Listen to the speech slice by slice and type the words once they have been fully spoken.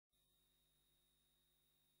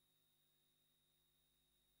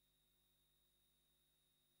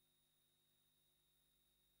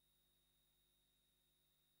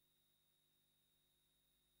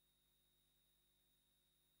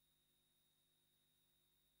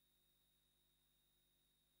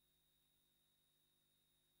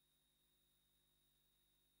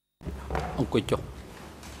អង្គុយចុះ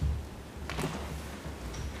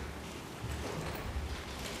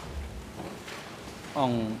អ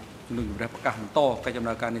ង្គជំនុំជម្រះប្រកាសបន្តកិច្ចដំ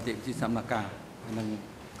ណើរការនីតិវិធីសម្ដែងការនិង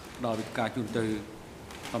ដល់វិទ្យការជូនទៅ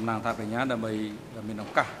តំណាងថាបញ្ញាដើម្បីមានឱ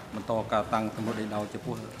កាសបន្តការតាំងទំនុកដេញដោលចំ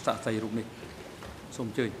ពោះសាក្សីរូបនេះសូម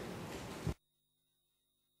អញ្ជើញ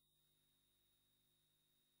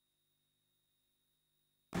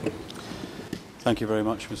Thank you very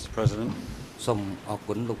much, Mr. President. សូមអរ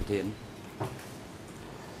គុណលោកប្រធាន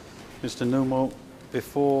Mr. Mouk,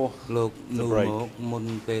 before លោក the នូ break, មកមុន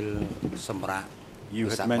ពេលសម្រាប់ you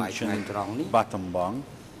had mentioned Battambang,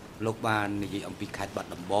 លោកបាននិយាយអំពីខេត្តបាត់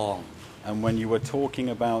ដំបង and when you were talking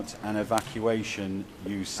about an evacuation,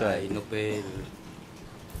 you ហើយ said នៅពេល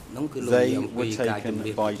នោះគឺលោកនិ they យាយអំពី were ការជម្ taken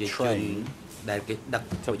រាប by ប្រជាជន train ដែលគេដឹក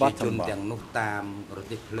to ប្រជាជន Battambang. ទាំងនោះតាមរ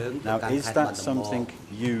ទេះភ្លើងទៅ Now, កាន់ is ខេត្តបា that ត់ដំបង something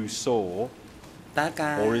you saw, តើ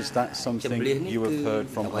ការ or is that ជ something ម្រាបនេះ you គឺ have heard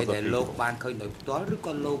from អ្វី other ដែលលោក people? បានឃើញដោយផ្ទាល់ឬ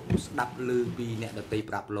ក៏លោកស្ដាប់ឮពីអ្នកដទៃ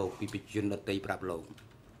ប្រាប់លោកពីប្រជាជនដទៃប្រាប់លោក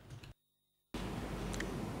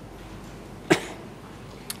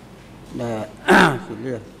ដែលជា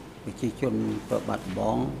លះប្រជាជនទៅបាត់ដំប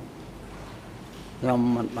ងខ្ញុំ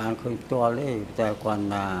មិនបានឃើញផ្ទាល់ទេតែគាត់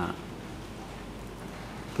ថា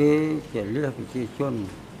គេជាលះប្រជាជន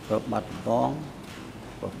ទៅបាត់ដំបង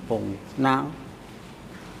កំពុងស្នាង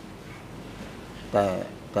តែ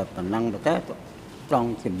ប៉ុណ្ណឹងតែត្រង់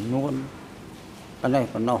ចំនួនប៉ុណ្ណេះ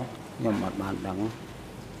ខ្ញុំអត់បានដឹង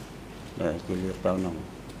ដែលជាលះទៅនោះ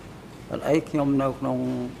តែអីខ្ញុំនៅក្នុង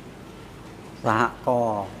សហករ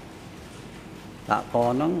ណ៍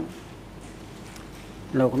ហ្នឹង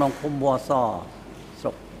នៅក្នុងឃុំវ៉ាសស្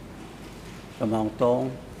រុកកំងតង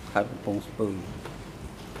ខេត្តកំពង់ស្ពឺ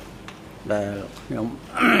ដែលខ្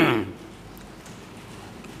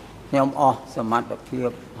ញុំអស់សមត្ថភាព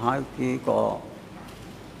ហើយគេក៏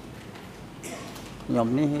ខ្ញុំ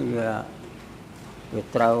នេះវា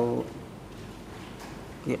ត្រូវ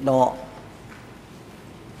គេដក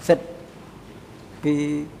សិទ្ធិពី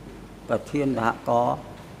ប្រធានសហករណ៍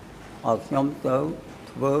ឲ្យខ្ញុំទៅ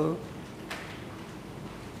ធ្វើ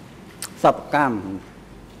សកម្ម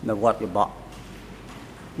នៅវត្តយបក់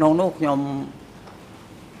ក្នុងនោះខ្ញុំ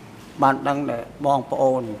បានដឹងដែលបងប្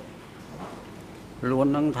អូនខ្លួន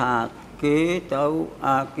នឹងថាគេទៅ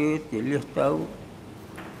គេជាលះទៅ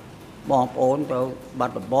បងប្អូនទៅបា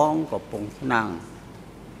ត់ដំបងកំពង់ឆ្នាំង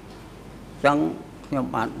អញ្ចឹងខ្ញុំ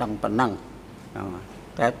បានដឹងប៉ុណ្ណឹង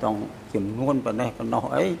តែត្រង់ចំនួនប៉ុណ្ណេះប៉ុណ្ណោះ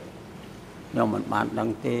អីខ្ញុំមិនបានដឹង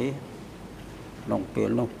ទេក្នុងពេល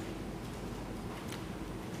នោះ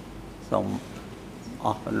សូមអ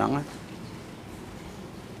ស់ប៉ុណ្ណឹង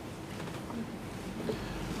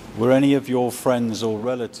Were any of your friends or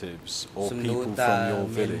relatives or people from your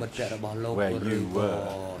village where you were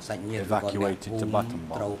evacuated to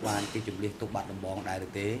Battambang? ត្រូវបានគេជម្លៀសទៅបាត់ដំបងដែរ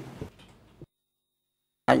ទេ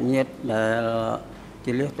សាច់ញាតិដែលជ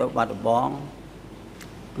ម្លៀសទៅបាត់ដំបង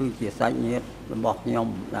គឺជាសាច់ញាតិរបស់ខ្ញុំ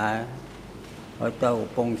ដែរហើយទៅកំ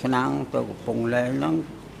ពង់ឆ្នាំងទៅកំពង់លែងហ្នឹង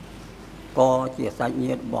ក៏ជាសាច់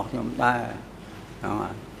ញាតិរបស់ខ្ញុំដែរហ្នឹងហើ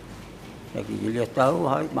យតែគេជម្លៀសទៅ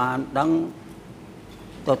ហើយបានដឹង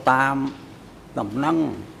ទៅតាមដំណឹង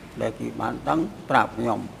ដែលគេបានដឹងប្រាប់ខ្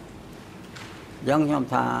ញុំអញ្ចឹងខ្ញុំ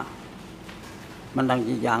ថាមិនដឹង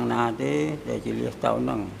ជាយ៉ាងណាទេដែលជម្លៀសទៅហ្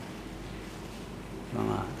នឹងហ្នឹង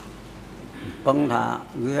ហើយពឹងថា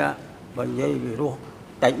វាបើនិយាយវារស់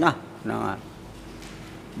តិចណាស់ហ្នឹងហើយ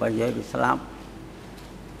បើនិយាយវាស្លាប់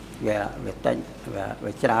វាតិច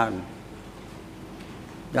វាច្រើន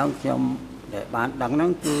អញ្ចឹងខ្ញុំដែលបានដឹងហ្នឹ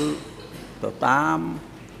ងគឺទៅតាម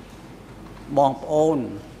បងប្អូន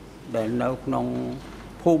ដែលនៅក្នុង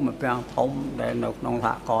ភូមិពាំងធំដែលនៅក្នុងស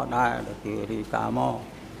ហគមន៍ដែរដែលគេរីកាមក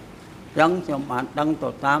អញ្ចឹងខ្ញុំបានដឹងទៅ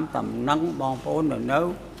តាមតំណែងបងប្អូនដែលនៅ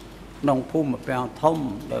ក្នុងភូមិពាំងធំ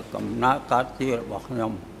ដែលកំណើតកើតជារបស់ខ្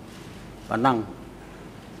ញុំប៉ុណ្ណឹង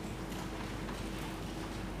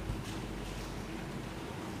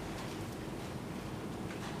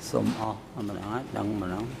សូមអស់ម្ដងហើយដឹងម្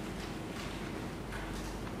ដង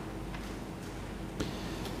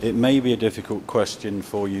It may be a difficult question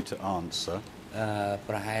for you to answer.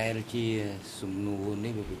 ប្រហែលជាសំណួរ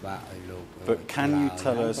នេះវាពិបាកឲ្យលោក But can you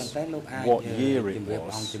tell us what year it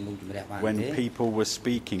was when people were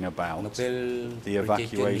speaking about the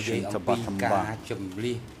evacuation to Battambang? ជំ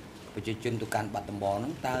លះប្រជាជនទៅកាន់បាត់ដំបងហ្នឹ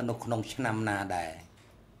ងតើនៅក្នុងឆ្នាំណាដែរ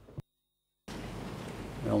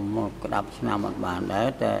ខ្ញុំក្តាប់ឆ្នាំអត់បានដែរ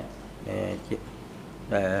តែ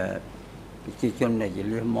ប្រជាជនដែលជ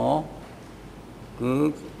ម្លៀសមកគឺ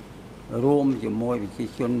រួមជាមួយប្រជា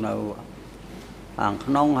ជននៅខាង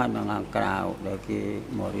ក្នុងហើយនិងខាងក្រៅដែលគេ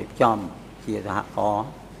មករៀបចំជាសហគមន៍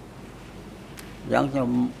អញ្ចឹងខ្ញុំ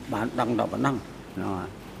បានដឹងដល់ប៉ុណ្ណឹងហ្នឹងហើយ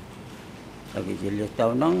tại vì chỉ liệt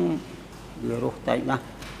tàu nó vừa rút tay nè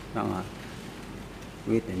rằng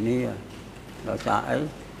vì thế này đó xa ấy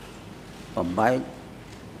còn bay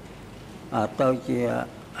tôi chỉ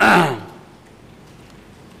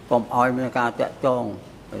còn oi mình cả tệ tròn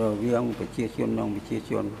rồi riêng phải chia chuyên nông phải chia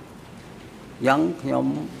chuyên dẫn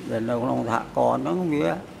nhóm để lâu lòng thả con nó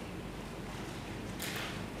nghĩa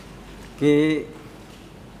cái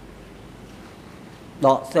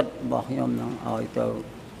đọ sứt bỏ nhóm nó oi tôi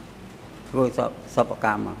rồi sập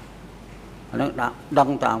cam mà nó đã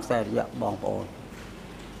đăng tạm xe dạ bong ôi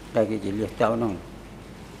đây cái gì liệt cháu nó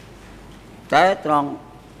té trong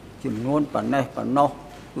chừng luôn phần này phần nô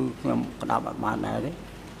cứ nhóm đào bạn này đấy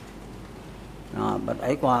bật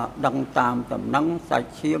ấy qua đăng tam tầm nắng sạch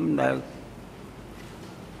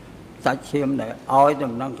chiếm để oi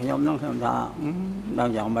tầm nắng nhóm nó không tha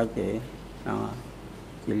đang dọn bài chỉ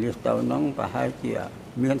liệt tàu nó phải hai chị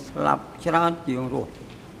miền slap chán chiều rồi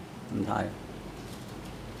mình thấy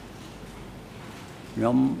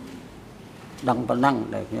nhóm đăng phần năng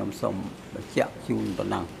để nhóm sống để chẹo chun phần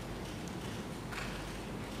năng.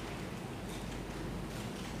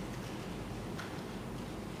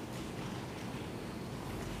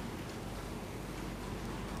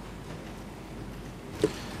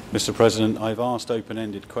 Mr. President, I've asked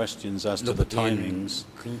open-ended questions as to the timings.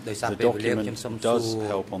 The document does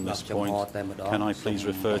help on this point. Can I please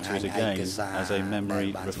refer to it again as a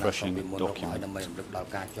memory refreshing document?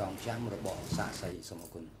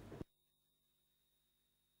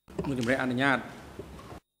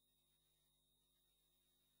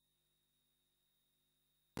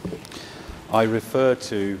 I refer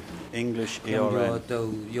to English ERN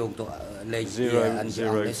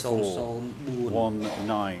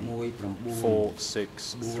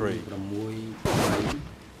 00419463,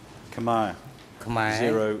 Khmer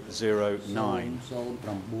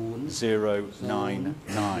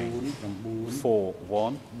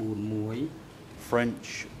 0090941,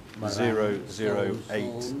 French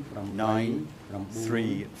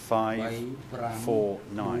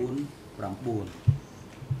 008935449.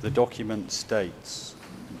 The document states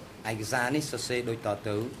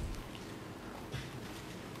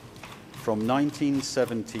from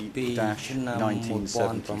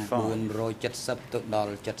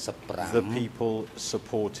 1970-1975, the people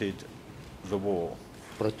supported the war.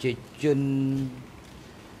 In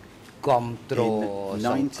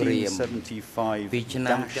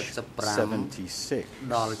 1975-76,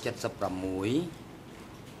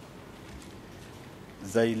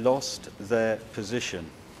 they lost their position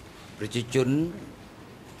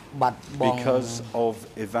because of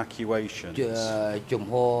evacuations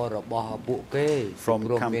from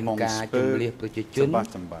Kampong Spur to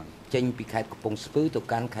Battambang,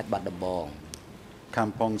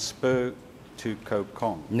 Kampong Spur to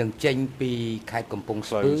Kokong.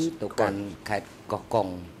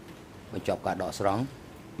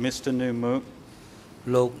 Mr.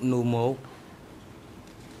 Mouk,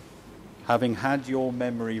 having had your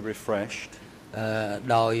memory refreshed,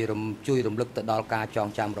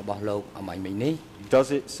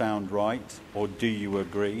 does it sound right, or do you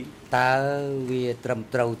agree, that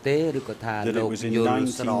it was in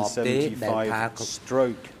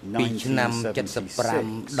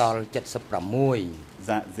 1975-1976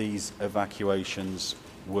 that these evacuations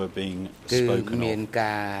were being spoken of?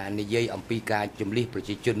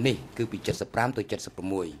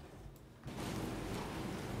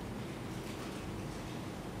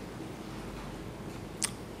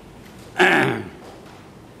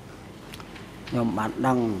 Nhưng bạn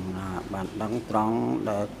đăng tròn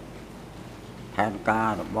để thành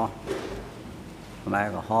ca rồi bó mẹ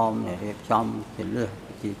có hôm để hiệp trong thì lừa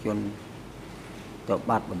chỉ chuyên tự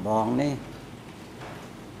bắt được bóng đấy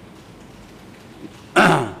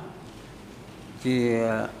chỉ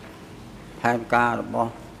thành ca rồi bó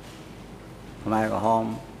mẹ có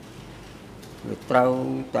hôm người trâu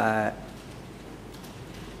tại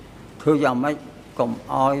thứ dòng mấy cùng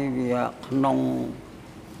oi vì nông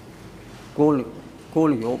cô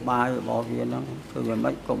liệu bài bỏ viên đó thì giờ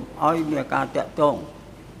mấy cùng oi bia ca tẹt tôn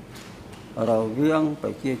rồi riêng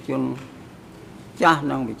phải chia chuyên cha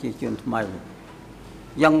năng phải chia chuyên mày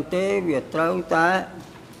dân tế việc trâu té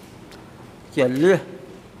chỉ liệt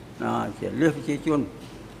chia chuyên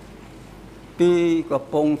pi có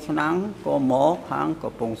pông sáng có mỏ kháng có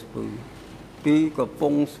pông spư pi có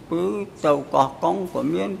pông spư tàu cọ con của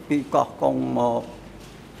miền pi cọ con mỏ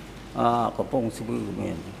có pông spư của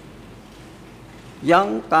miền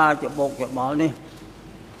dân ca cho bột cho bỏ đi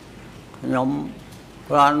nhóm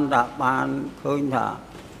quan đã bàn khơi thả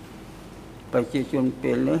phải chỉ chuẩn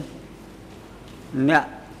bị nữa nè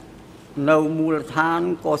nâu mùa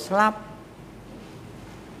than có slap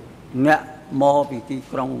nè មកពីទី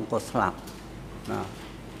ក្រុងក៏ស្លាប់ណា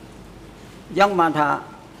យ៉ាងបានថា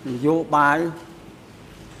នយោបាយ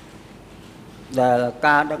ដែល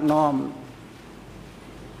ការដឹកនាំ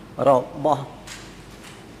របស់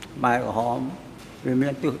ម៉ែក្រហមវាមា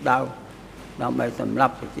នទិសដៅដើម្បីសម្រា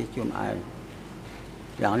ប់ប្រជាជនឯង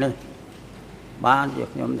យ៉ាងនេះបានជា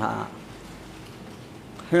ខ្ញុំថា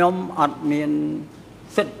ខ្ញុំអត់មាន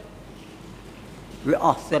សិទ្ធិវាអ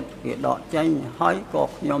ស់សិទ្ធិគេដកចេញហើយក៏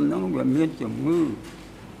ខ្ញុំនឹងវាមានជំងឺ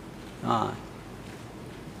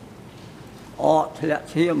អកធ្លាក់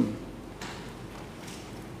ឈាម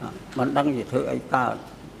មិនដឹងជាធ្វើអីកើត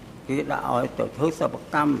គេដាក់ឲ្យទៅធ្វើសិប្ប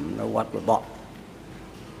កម្មនៅវត្តបក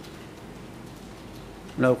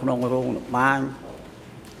នៅក្នុងរោងល្បាញ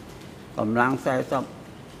កម្លាំង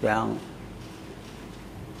40ទាំង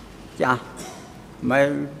ចាស់មេ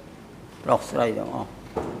ប្រុសស្រីទាំងអស់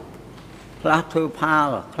ខ្លះធ្វើផាល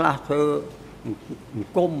ខ្លះធ្វើអង្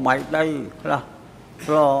គមវាយដីខ្លះ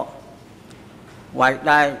ប្រវាយ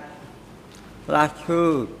ដែកខ្លះឈើ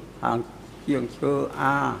ខាងជាងឈើ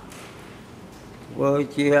អាធ្វើ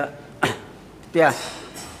ជាផ្ទះ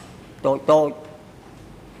តូច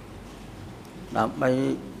ដើម្បី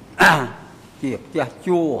ជាផ្ទះ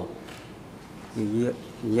ជួរនិ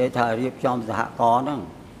យាយថារៀបចំសហករណ៍ហ្នឹង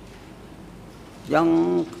យ៉ាង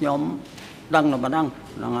ខ្ញុំដឹងតែប៉ុណ្ណឹង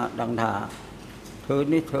ដឹងថាធ្វើ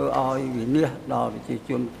នេះធ្វើឲ្យវិនិច្ឆ័យដល់ប្រជា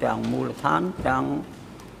ជនទាំងមូលដ្ឋានទាំង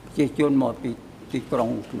ប្រជាជនមកពីទីក្រុង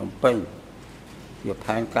ភ្នំពេញជា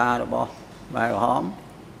ផែនការរបស់ម៉ែក្រហម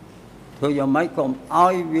ធ្វើយ៉ាងម៉េចកុំឲ្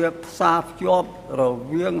យវាផ្សារភ្ជាប់រ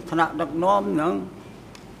វាងថ្នាក់ដឹកនាំនិង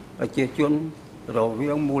ប្រជាជនរ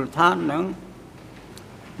វាងមូលដ្ឋាននិង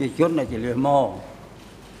ប្រជាជនដែលជាលះមក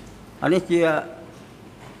អានេះជា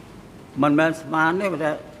មិនមែនស្មានទេ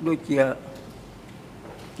តែដូចជា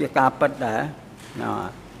ការពិតដែរណា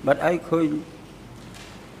បាត់អីឃើញ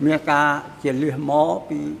មានការជាលះមក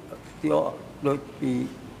ពីយកដូចពី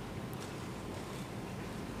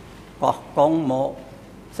កោះកុងមក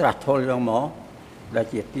ស្រះធុលយ៉ាងមកដែល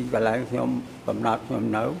ជាទីកន្លែងខ្ញុំកំណត់ខ្ញុំ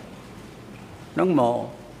នៅនឹងមក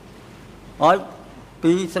ហើយ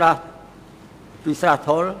ពីស្រះ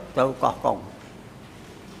ធុលទៅកោះកុង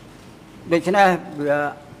ដូច្នេះវា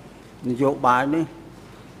នយោបាយនេះ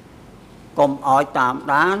កុំឲ្យតាម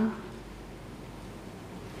ដាន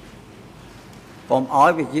កុំឲ្យ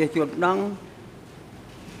ប្រជាជនដឹង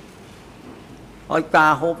ឲ្យកា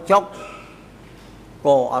រហូបចុក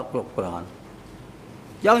ក៏អត់គ្រប់គ្រាន់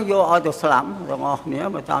ចឹងយកឲ្យទៅស្លាប់ទាំងអស់គ្នា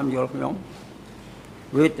បើតាមយល់ខ្ញុំ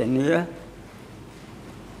វេទនា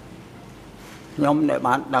ខ្ញុំដែល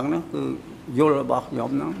បានដឹងហ្នឹងគឺយល់របស់ខ្ញុំ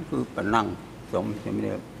ហ្នឹងគឺប៉ុណ្ណឹងសូមជំ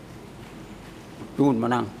រាបជូនមក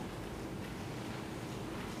ហ្នឹង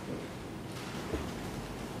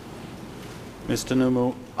Mr.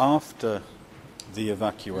 Numu, after the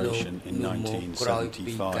evacuation in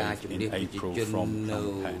 1975 in April from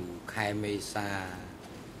Phnom Penh,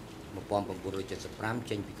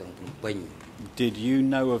 did you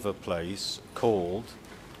know of a place called,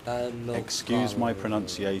 excuse my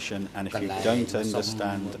pronunciation, and if you don't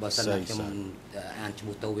understand, say so.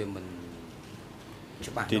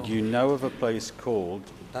 Did you know of a place called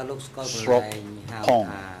Srok Pong?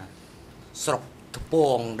 Srok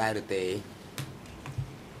Pong ដែរទេ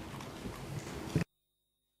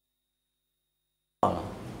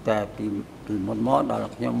តែពីមុនមកដល់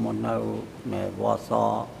ខ្ញុំមកនៅនៅវ៉ាស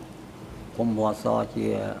គុំវ៉ាសជា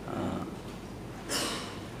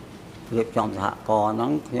រៀបចំសហករណ៍ហ្នឹ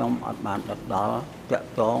ងខ្ញុំអត់បានដិតដល់តាក់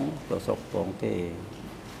ទងទៅស្រុកពងទេ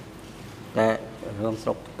តែរឿងស្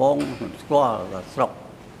រុកពងខ្ញុំស្គាល់ថាស្រុក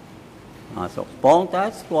ពងតែ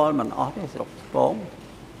ស្គាល់មិនអស់ទេស្រុកពង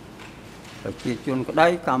ប្រជាជនក្តី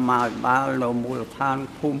កម្មាភិបាលនៅមូលដ្ឋាន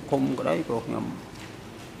ភូមិឃុំក្តីក៏ខ្ញុំ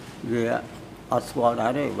វាអត់ស្គាល់ដែ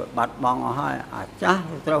រទេបាត់បង់អស់ហើយអាចាស់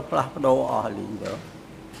ត្រូវផ្លាស់ប្ដូរអស់លីងទៅ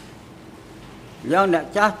យ៉ាងអ្នក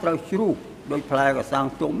ចាស់ត្រូវជ្រុះដោយផ្លែកសាំង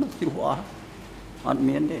ទុំជ្រុះអស់អត់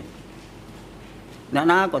មានទេអ្នក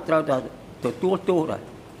ណាក៏ត្រូវតែទទួលទោសដែរ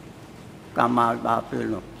កម្មាភិបាលពេល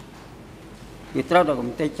នោះគេត្រូវតែ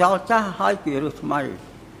កំទេចចោលចាស់ហើយគេរើសថ្មី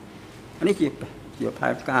នេះជាផែ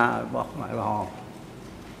នការរបស់ខ្មែរក្រហម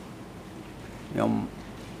ខ្ញុំ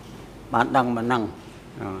បានដឹងមកហ្នឹង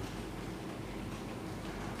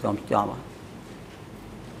សូមចប់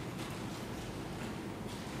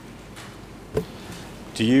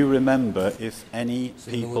Do you remember if any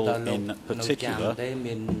people in particular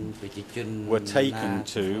were taken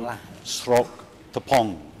to Srok Tepong?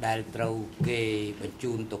 ដែលត្រូវគេបញ្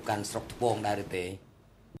ជូនទៅកាន់ស្រុកថ្ពងដែរទេ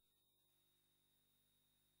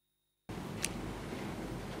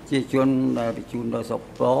ជាជនដែលបញ្ជូនដល់ស្រុក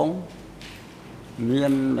ថ្ពងមា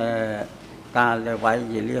ន ការដែលវាយ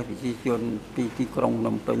ជាលះប្រជាជនពីទីក្រុងភ្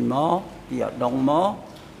នំពេញមកពីឧដុង្គមក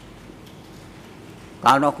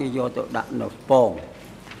កាលនោះគេយកទៅដាក់នៅស្ពង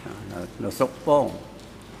នៅស្រុកស្ពង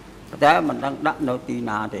តែមិនដឹងដាក់នៅទី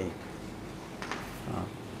ណាទេ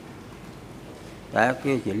តែ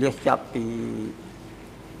គេជាលះចាប់ពី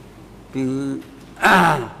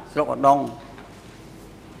ស្រុកឧដុង្គ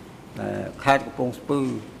ខេត្តកំពង់ស្ពឺ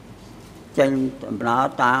ចេញដំណើរ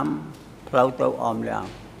តាមផ្លូវទៅអមលៀង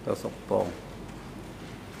ទៅស្រុកស្ពង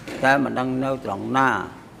តែមិនដឹងនៅត្រង់ណា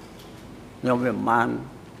ខ្ញុំវាមិន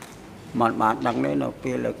បានដឹងទេនៅ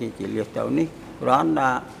ពេលដែលគេជាលះទៅនេះគ្រាន់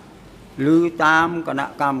តែឮតាមគណៈ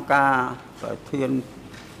កម្មការប្រធាន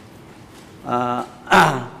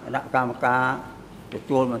គណៈកម្មការទ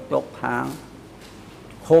ទួលបន្ទុកខាង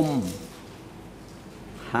ឃុំ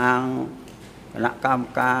ខាងគណៈកម្ម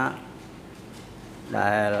ការ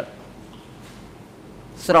ដែល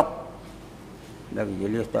ស្រុកដែលគេ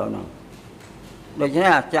លះទៅហ្នឹងដូច្នេះ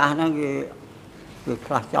អាចាស់ហ្នឹងគេ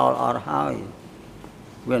ខ្លះចោលអត់ហើយ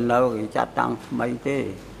វានៅគេចាត់តាំងថ្មីទេ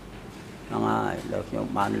ហ្នឹងហើយដែលខ្ញុំ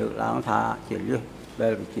បានលើកឡើងថាជាលះដែ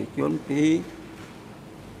លប្រជាជនពី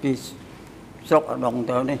ស្រុកឧដុង្គ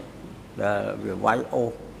ទៅនេះដែលវាវាយអូ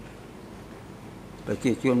សប្រ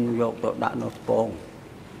ជាជនយកទៅដាក់នៅស្ពង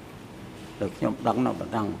ដែលខ្ញុំដឹងនៅប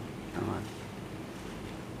ណ្ដឹងហ្នឹងហើយ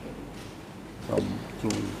សូម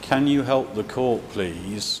ជូន Can you help the court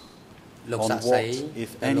please on what if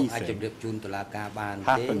anything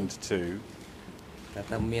happened to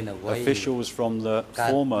officials from the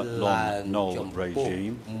former Lon Nol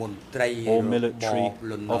regime or military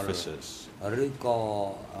officers ឬក៏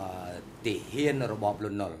ទាហានរបបល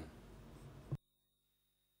ន់នល់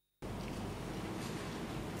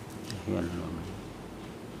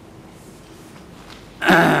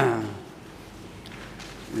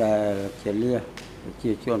ដែលជាលះប្រ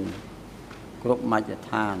ជាជនគ្រប់មជ្ឈដ្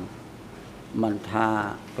ឋានមិនថា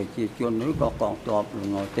ប្រជាជនឬក៏កងទ័ពល្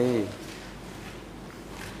ងទេ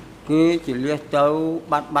គឺជាលះទៅ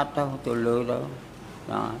បាត់ទៅលើទៅ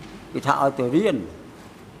គឺថាឲ្យទៅរៀន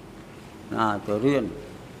ទៅរៀន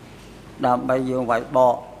ដើម្បីយើងវាយប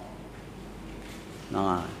កហ្នឹង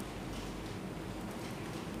ហើយ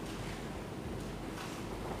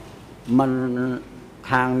មិន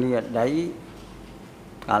ខាងនេះដី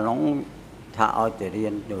កាលនោះថាឲ្យទៅរៀ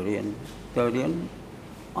ន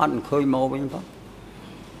អត់ឃើញមកវិញផង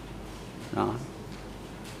ណា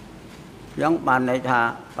យ៉ាងបានន័យថា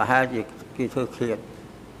ប្រហែលជាគេធ្វើឃ្លាត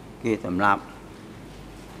គេសម្រាប់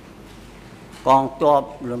កងទ័ព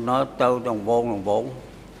លំនៅទៅដងវង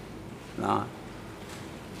ណា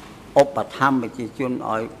ឧបត្ថម្ភប្រជាជន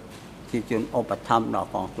ឲ្យប្រជាជនឧបត្ថម្ភដល់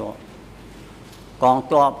កង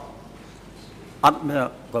ទ័ពអត់មាន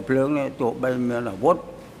កំភ្លើងនេះទោះបីមានអាវុធ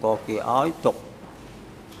ក៏គេឲ្យទុក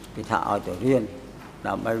គេថាឲ្យទៅរៀន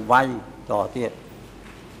ដើម្បីវាយតទៀត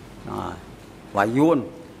វាយយួន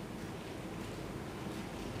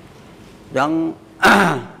យ៉ាង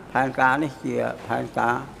ផែនការនេះជាផែនកា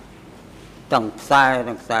រទាំងខ្សែ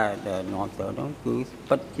ដែលនាំទៅនោះគឺ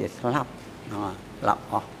ពិតជាស្លាប់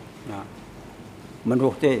អស់មិនរ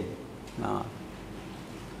ស់ទេ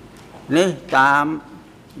នេះតាម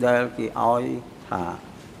ដែលគេឲ្យថា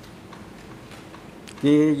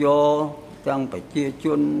គេយកទាំងប្រជាជ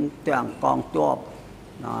នទាំងកងទ័ព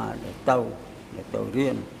ដែលទៅរៀ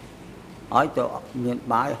នឲ្យទៅមាន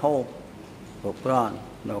បាយហូបគ្រប់គ្រាន់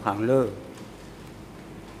នៅខាងលើ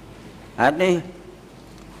ហើយនេះ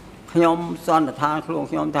ខ្ញុំសន្និដ្ឋានខ្លួន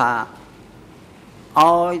ខ្ញុំថា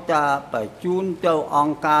ឲ្យតែបញ្ជូនទៅអ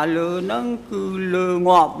ង្គការលើហ្នឹងគឺលើ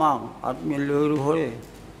ងាប់មកអត់មានលើរស់ទេ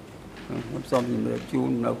ខ្ញុំសូមជម្រាបជូន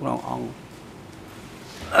នៅក្នុងអង្គ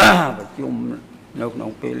ប្រជុំនៅក្នុង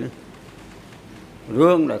ពេលនេះ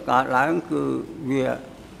រឿងដែលកើតឡើងគឺ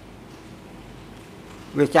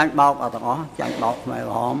វាចាញ់បោកអត់ទាំងអស់ចាញ់បោកខ្មែរ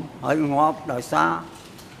ក្រហមហើយងាប់ដោយសារ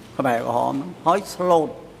ខ្មែរក្រហមហើយស្លូត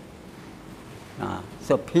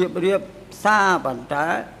សុភាពរៀបសារប៉ុន្តែ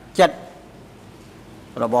ចិត្ត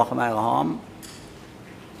របស់ខ្មែរក្រហម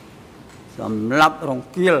សម្រាប់រង្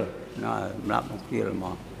គាលម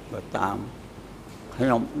កបើតាមខ្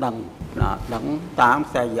ញុំដឹងតាម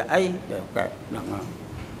ខ្សែអីដែលកែដឹង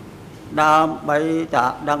ដើម្បីតា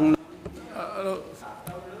ដឹង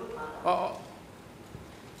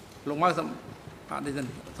លោកមក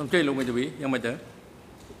សំជួយលោកមេធាវីយ៉ាងម៉េចទៅ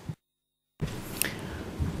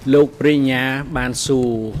លោកព្រិញ្ញាបានសួ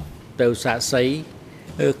រទៅសាក្សី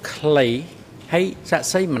ខ្លីហើយសាក្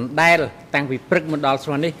សីមិនដែលតាំងពីព្រឹកមកដល់ស្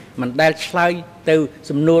មាននេះមិនដែលឆ្លើយទៅ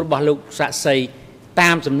សំណួររបស់លោកសាក្សី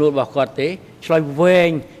តាមសំណួររបស់គាត់ទេឆ្លើយវែ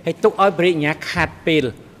ងហើយទុកឲ្យព្រិញ្ញាខាត់ពេល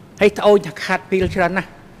ហើយត្អូញថាខាត់ពេលច្រើនណាស់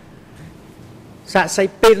សាក្សី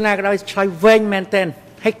ពេលណាក៏ដោយឆ្លើយវែងមែនទែន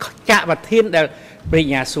ให้ចាក់ប្រធានដែលបរិ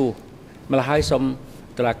ញ្ញាសួរម្ល៉េះហើយសូម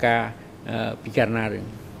តុលាការពិចារណារឿង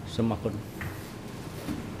សូមអរគុណ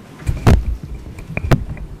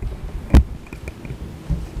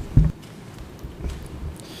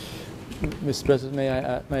Mr. President, may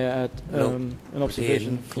I add an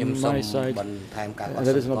observation from my side, and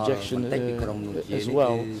that is an objection as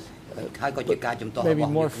well. Maybe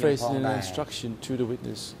more phrased in an instruction to the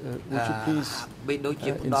witness. Would you please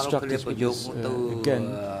instruct this witness again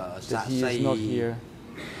that he is not here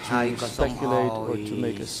to speculate or to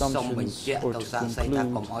make assumptions or to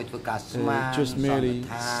conclude, just merely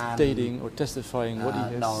stating or testifying what he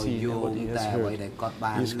has seen and what he has heard.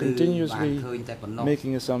 He is continuously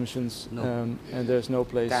making assumptions, and there's no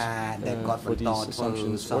place for these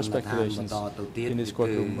assumptions or speculations in this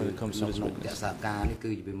courtroom when it comes to this witness.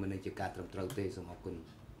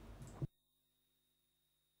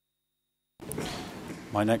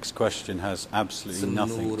 My next question has absolutely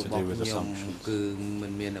nothing to do with assumptions.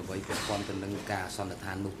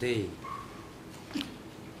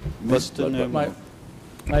 But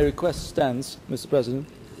my request stands, Mr. President,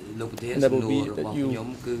 and that will be that you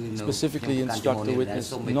specifically instruct the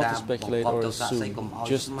witness not to speculate or assume,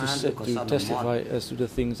 just to testify as to the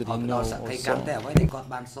things that he knows or saw.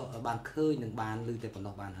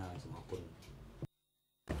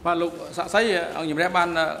 បាទលោកសាក់សីអង្គជំរះបាន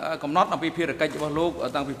កំណត់អំពីភារកិច្ចរបស់លោក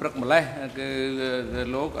តាំងពីព្រឹកម្លេះគឺ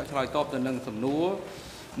លោកឆ្លើយតបទៅនឹងសំណួរ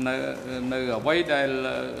នៅអ្វីដែល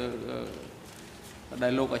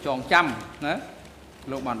លោកចងចាំណា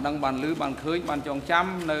លោកបានដឹងបានឮបានឃើញបានចងចាំ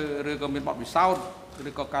នៅឬក៏មានបទពិសោធន៍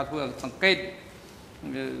ឬក៏ការធ្វើសង្កេត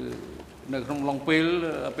នៅក្នុងឡុងពេល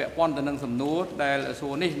ពាក់ព័ន្ធទៅនឹងសំណួរដែលសួ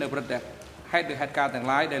រនេះនៅព្រឹត្តិហេតុឬហេតុការណ៍ទាំង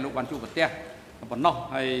ឡាយដែលលោកបានជួបប្រទះប៉ុណ្ណោះ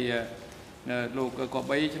ហើយលោកក៏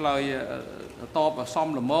បីឆ្លើយតបសម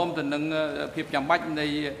ល្មមទៅនឹងភាពចាំបាច់នៃ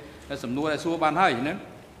សំណួរដែលសួរបានហើយណា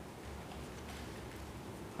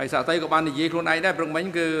ហើយសាក់តីក៏បាននិយាយខ្លួនឯងដែរព្រឹកមិញ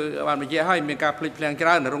គឺបាននិយាយហើយមានការភ្លេចភ្លាំងច្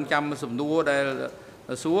រើនរងចាំសំណួរដែល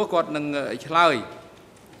សួរគាត់នឹងឆ្លើយ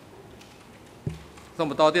សូម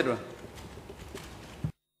បន្តទៀតបាទ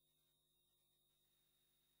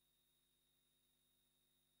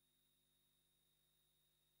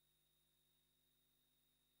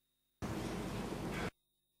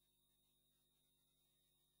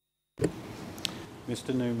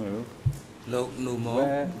Mr. Numu,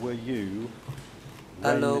 where were you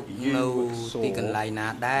when you saw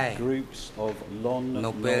groups of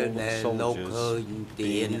non-soldiers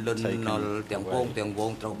being taken away?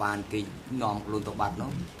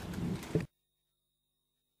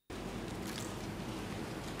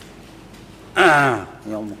 ខ្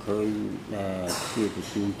ញុំឃើញជាទី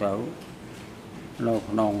ជូនទៅនៅ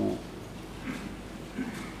ក្នុង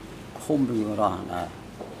ឃុំរៀងរស់ដែរ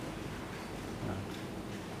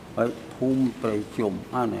ហើយភូមិប្រៃជុំ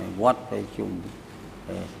អានេះវត្តប្រៃជុំ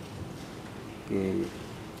គេ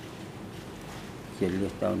ជា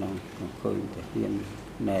លិះទៅនឹងឃើញតែហ៊ាន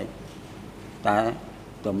ណែតែ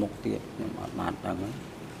ទៅមុខទៀតខ្ញុំអត់បានដឹង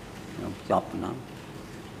ខ្ញុំចប់ណាស់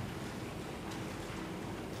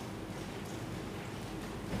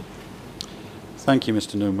Thank you,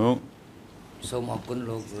 Mr. Numu. សូមអរគុណ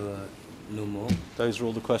លោក Numu. Those are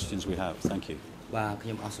all the questions we have. Thank you. បាទខ្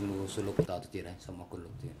ញុំអស់សំណួរសួរលោកបន្តទៅទៀតហើយសូមអរគុណលោ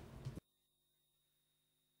កទៀត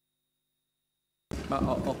បាទ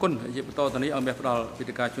អរគុណជាបន្តទៅនេះឲ្យមានផ្ដល់វិ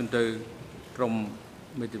ធីការជូនទៅក្រុម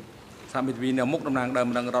សាមិត្តវីនៅមុខតំណាងដើម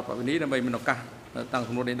រដ្ឋបវេនីដើម្បីមានឱកាសតាំង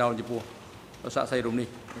សំណួរដេញដោលចំពោះសាកសីរូបនេះ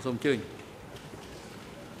សូមអញ្ជើញ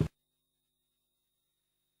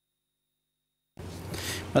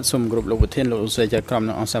បាទសូមគោរពលោកប្រធានលោកលោកស្រីចៅក្រម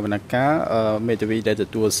និងអង្គសវនការមេធាវីដែលទ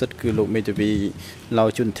ទួលសិទ្ធិគឺលោកមេធាវីឡៅ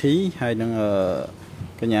ជុនធីហើយនិង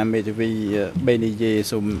កញ្ញាមេធាវីបេនីយេ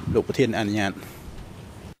សូមលោកប្រធានអនុញ្ញាត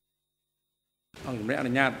អង្គជំរះអ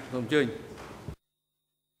នុញ្ញាតសូមអញ្ជើញ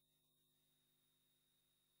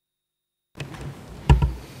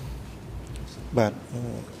បាទ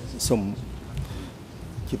សូម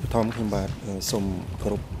ជាបឋមខ្ញុំបាទសូមគោ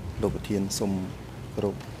រពលោកប្រធានសូមគោរ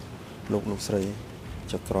ពលោកស្រី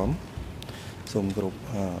ចក្រមសូមគោរព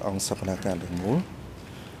អង្គសវនការទាំងមូល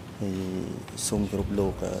ហើយសូមគោរពលោ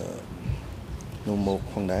កនោះមក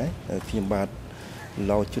ផងដែរខ្ញុំបាទ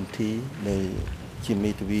ឡៅជុនធីនៃជា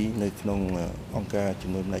មេធាវីនៅក្នុងអង្គការជំ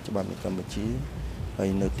នួយផ្នែកច្បាប់នៅកម្ពុជាហើយ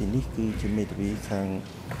នៅទីនេះគឺជាមេធាវីខាង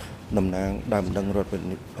តំណាងដើមដឹងរដ្ឋ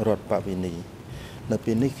បវេនីនៅ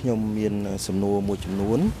ពេលនេះខ្ញុំមានសំណួរមួយចំ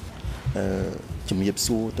នួនជំរាប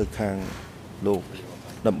សួរទៅខាងលោក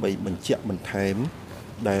ដើម្បីបញ្ជាក់បន្ថែម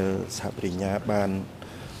ដែលសហប្រញ្ញាបាន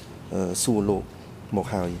សួរលោកមក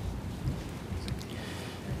ហើយ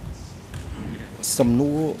សំ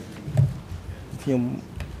ណួរខ្ញុំ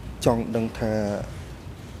ចង់ដឹងថា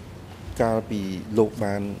កាលពីលោក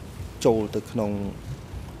បានចូលទៅក្នុង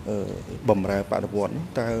បំរើបដិវត្តន៍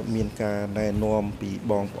តើមានការណែនាំពី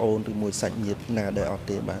បងប្អូនឬមួយសាច់ញាតិណាដែលអត់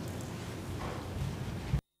ទេបាទ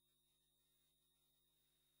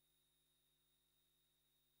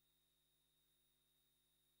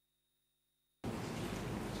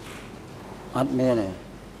អត់មានទេ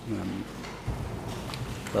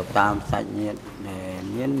ទៅតាមសាច់ញាតិដែ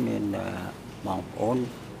លមានបងប្អូន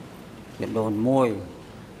ជាដូនមួយ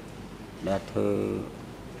ដែលធ្វើ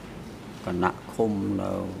គណៈឃុំ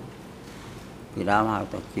នៅពីដើមហៅ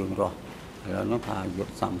តែជាងរស់ឥឡូវនោះថាយុ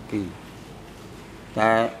ទ្ធសាមគ្គី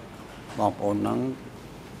តែបងប្អូនហ្នឹង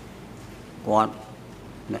គាត់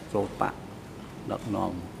អ្នកចូលបកដឹក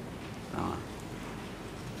នាំ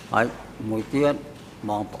ហើយមួយទៀត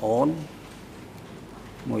បងប្អូន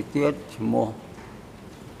មួយទៀតឈ្មោះ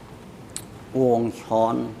អួងឆ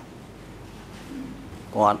ន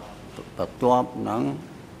គាត់បន្ទាប់នឹង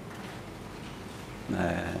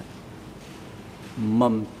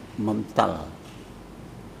មុំតល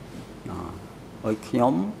ហើយខ្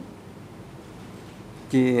ញុំ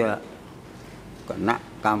ជាគណៈ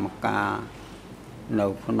កម្មការនៅ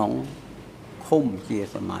ក្នុងឃុំជា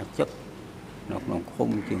សមាជិកនៅក្នុងឃុំ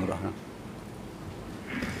ជាងរស់ហ្នឹង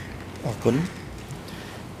អរគុណ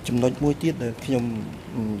ចំណុចមួយទៀតដែលខ្ញុំ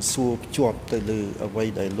សួរភ្ជាប់ទៅលើអ្វី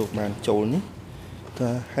ដែលលោកបានចូលនេះថា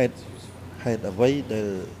ហេតុអ្វីដែល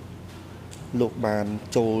លោកបាន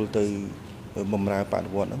ចូលទៅបម្រើបដិ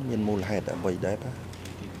វត្តន៍ហ្នឹងមានមូលហេតុអ្វីដែរបាទ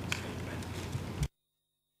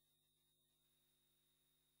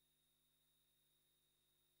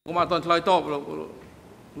ខ្ញុំអត់ទាន់ឆ្លើយតបលោក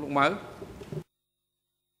ម៉ៅ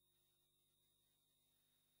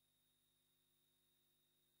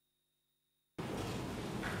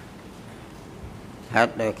ហេ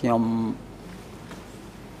តុដែលខ្ញុំ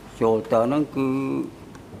ចូលទៅហ្នឹងគឺ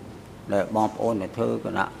ដែលបងប្អូនដែលធ្វើគ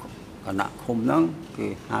ណៈឃុំហ្នឹងគេ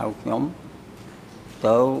ហៅខ្ញុំ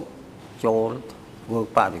ទៅចូលធ្វើ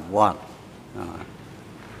បដិវត្តន៍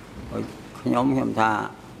ហើយខ្ញុំថា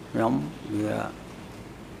ខ្ញុំវា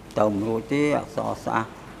ទៅមិនរួចទេអក្សរសាស្ត្រ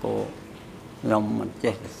ក៏ខ្ញុំមិន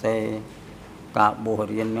ចេះសរសេរការបោះ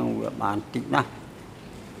រៀនហ្នឹងវាបានតិចណាស់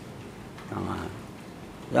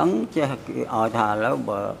ចឹងចេះគេឲ្យថាឥឡូវ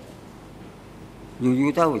បើយូរ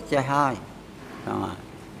ទៅវាចេះហើយ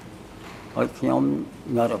ហើយខ្ញុំ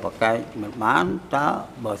នៅតែប្រកែកមិនបានតើ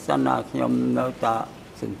បើសិនណាខ្ញុំនៅតែ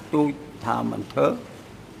សន្ទូចថាមិនធ្វើ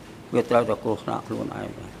វាត្រូវតែគ្រោះថ្នាក់ខ្លួនឯង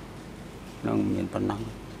នឹងមានប៉ុណ្ណឹង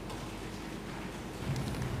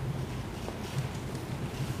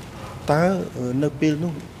តើនៅពេល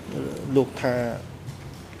នោះលោកថា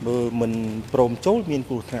បើមិនព្រមចូលមាន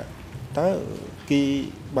គ្រោះថ្នាក់តើគេ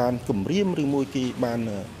បានគម្រាមឬមួយគេបាន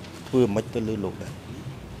ធ្វើមិនទៅលើលោកដែរ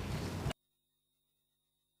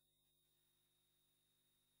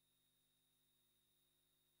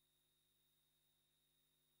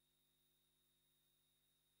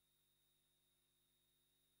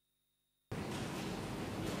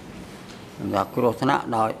សម្រាប់គ្រោះថ្នាក់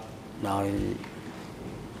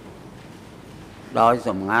ដោយស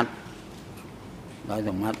ម្ងាត់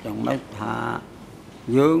យ៉ាងម៉េចថា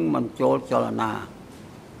យើងមិនចូលចលនា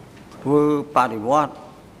ធ្វើបដិវត្ត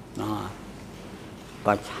ន៍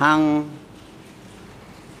ប្រឆាំង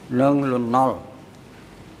នឹងលន់នល់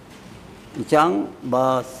អញ្ចឹងបើ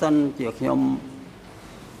សិនជាខ្ញុំ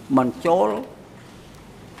មិនចូល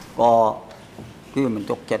ក៏គឺមិន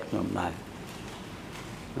ទុកចិត្តខ្ញុំដែរ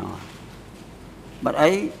បាត់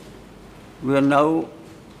អីវានៅ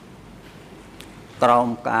ក្រោម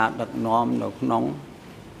ការដឹកនាំនៅក្នុង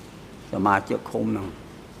សមាជិកឃុំហ្នឹង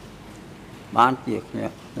បានជាខ្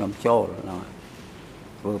ញុំចូល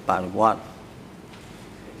ធ្វើបដិវត្តន៍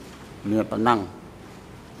មានប៉ុណ្ណឹង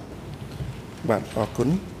បាទអរគុណ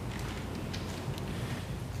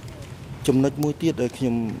ចំណុចមួយទៀតដែលខ្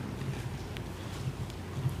ញុំ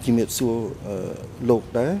ជំរាបសួរលោក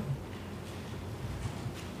ដែរ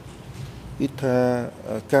គឺថា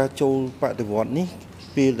ការចូលបដិវត្តន៍នេះ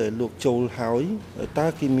ពេលដែលលោកចូលហើយតើ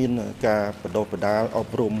គេមានការបណ្ដុះបណ្ដាលអ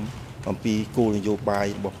ប់រំអំពីគោលនយោបាយ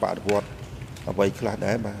របស់បដិវត្តន៍អ្វីខ្លះ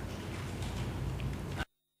ដែរបាទ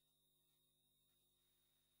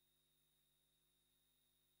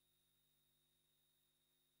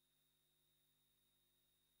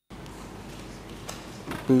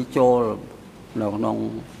ពីចូលនៅក្នុង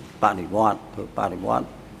បដិវត្តន៍ធ្វើបដិវត្តន៍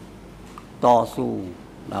តស៊ូ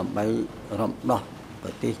ដើម្បីរំដោះប្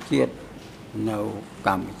រទេសជាតិនៅក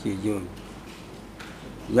ម្ពុជាយើង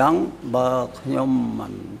យ៉ាងបើខ្ញុំមិ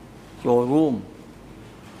នចូលរួម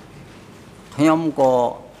ខ្ញុំក៏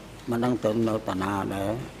មិនដឹងទៅនៅតាណាដែ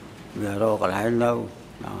រវារកកន្លែងនៅ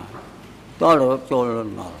តើរត់ចូលល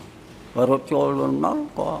ន់នល់បើរត់ចូលលន់នល់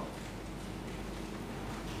ក៏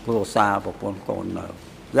គ្រួសារប្រពន្ធកូននៅអ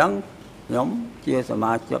ញ្ចឹងខ្ញុំជាស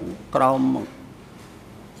មាជិកក្រុម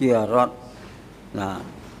ជារ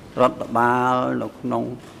ដ្ឋបាលនៅក្នុង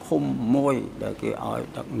ឃុំមួយដែលគេឲ្យ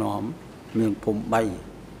ដឹកនាំមានភូមិ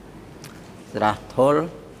3ស្រះធុល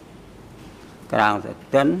ក្រាងស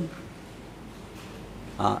តិន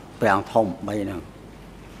ប្រាំងធំ3ហ្នឹង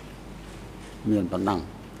មានប៉ុណ្ណឹង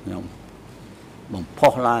ខ្ញុំបំផុ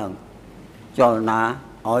សឡើងចលនា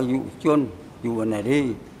ឲ្យយុវជនយុវនារី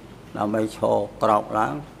ដើម្បីឈរក្រោកឡើ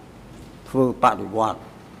ងធ្វើបដិវត្ត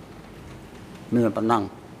មានប៉ុណ្ណឹង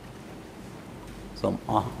សូម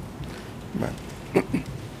អរបាទ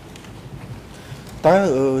តើ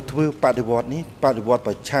ធ្វើបដិវត្តនេះបដិវត្ត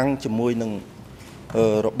ប្រឆាំងជាមួយនឹង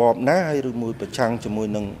របបណាហើយឬមួយប្រឆាំងជាមួយ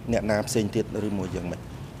នឹងអ្នកណាផ្សេងទៀតឬមួយយ៉ាងម៉េច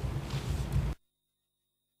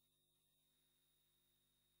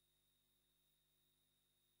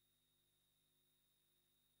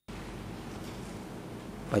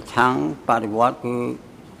ប្រឆាំងបដិវត្តគឺ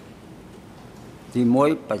ទី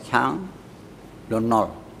1ប្រឆាំងលន់ន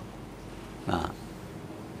ល់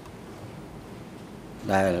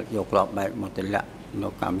ដែលយកក្របបែកមកទម្លាក់នៅ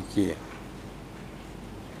កម្ពុជា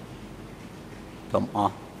សូមអ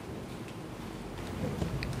រ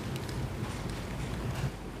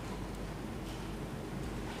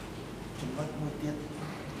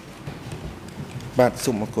បាទ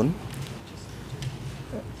សូមអរគុណ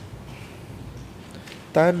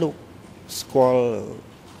តើលោកស្គាល់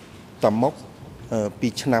តាមុកពី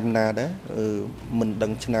ឆ្នាំណាដែរមិនដឹ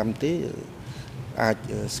ងឆ្នាំទេអាច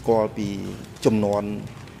ស្គាល់ពីចំនួន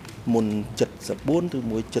មុន74ឬ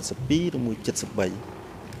មួយ72ឬមួយ73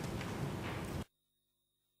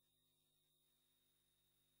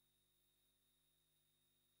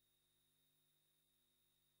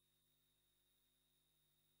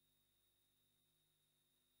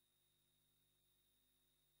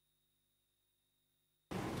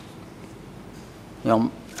ខ្ញុំ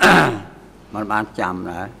មិនបានចាំ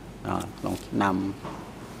ដែរក្នុងឆ្នាំ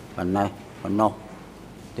ប៉ុណ្ណោះ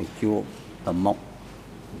ទៅជួបតាមុក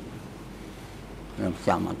ខ្ញុំ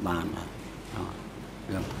ចាំអត់បានដែរ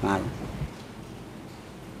រឿងថ្ងៃ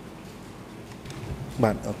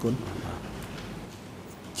បាទអរគុណ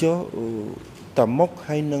ចុះតាមុក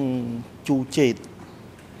ហើយនឹងជូជេត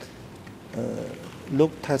លោ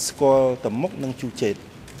កថាស្គាល់តាមុកនិងជូជេត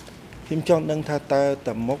ខ្ញុំចង់ដឹងថាតើ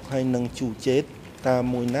តាមុកហើយនឹងជូជេតតើ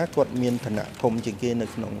មួយណាគាត់មានឋានៈធំជាងគេនៅ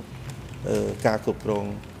ក្នុងការគ្រប់គ្រង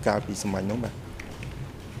កាលពីសម័យនោះបាទ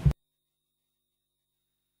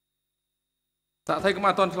សាក់ថៃក៏មក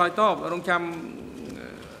អត់ទាន់ឆ្លើយតបរងចាំ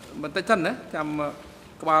បន្តិចសិនណាចាំ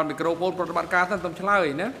ក្បាលមីក្រូហ្វូនប្រតិបត្តិការសិនខ្ញុំឆ្លើយ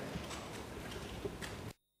ណា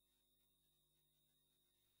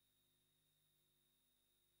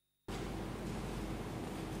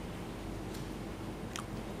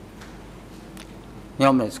ខ្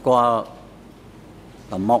ញុំមិនស្គាល់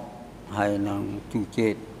តាមុកហើយនឹងជូជេ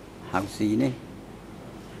តហៅស៊ីនេះ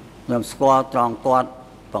ខ្ញុំស្គាល់ត្រង់គាត់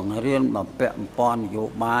បង្រៀនបំពាក់បំពន់នយោ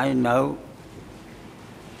បាយនៅ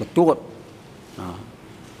កទួត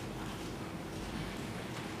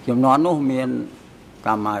ចំនួននោះមានក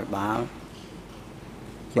ម្មាភិបាល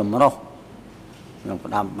ចម្រុះខ្ញុំ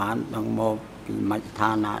ផ្ដាំបានដឹងមកពីមជ្ឈដ្ឋា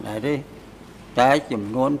នណាដែរទេតែចំ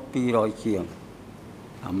នួន200ជាង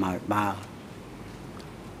កម្មាភិបាល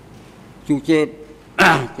ជូជេត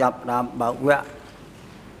ចាប់ដើមបើកវគ្គ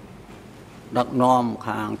ដឹកនាំ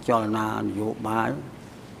ខាងចលនានយោបាយ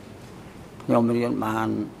ខ្ញុំរៀនបាន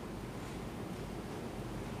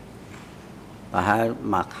ប្រហែល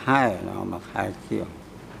មួយខែជាង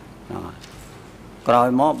ក្រោយ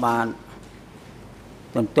មកបាន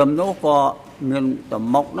ទន្ទឹមនោះក៏មានត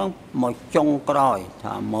មុកនោះមកចុងក្រោយ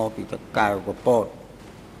ថាមកពីតកែវកពត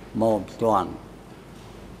មកផ្ទាន់អ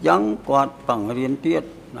ញ្ចឹងគាត់បង្រៀនទៀត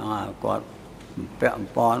គាត់ពាក់អំ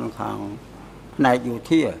ពន់ខាងផ្នែកយោ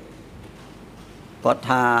ធាគាត់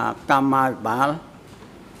ថាកម្មាភិបាល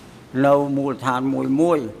នៅមូលដ្ឋាន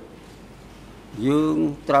មួយយើង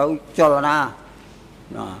ត្រូវចលនា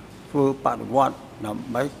ធ្វើបដិវត្តដើម្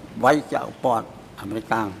បីវាយចៅពតអាមេរិ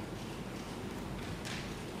ក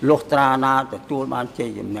លុះត្រាណាទទួលបានជ័យ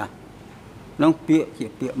ជំនះនឹងពាក្យជា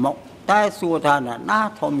ពាក្យមកតែសួរថាអ្នកណា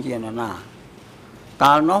ធំជាអ្នកណា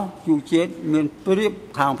កាលនោះជូជេតមានព្រៀប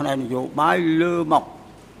ខាងផ្នែកនយោបាយលើមក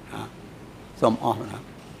សូមអរណា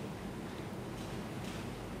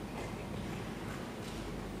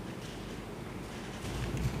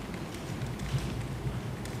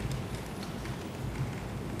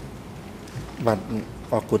បាទ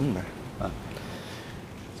អរគុណបាទ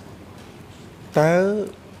តើ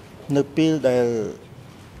នៅពេលដែល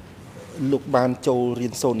លោកបានចូលរៀ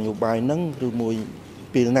នសូត្រនយោបាយហ្នឹងឬមួយ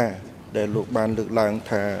ពេលណាដែលលោកបានលើកឡើង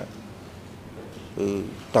ថា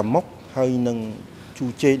តាមុកហើយនឹងជូ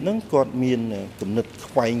ជេកហ្នឹងគាត់មានគំនិត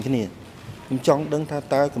ខ្វែងគ្នាខ្ញុំចង់ដឹងថា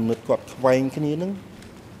តើគំនិតគាត់ខ្វែងគ្នាហ្នឹង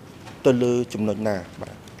ទៅលើចំណុចណា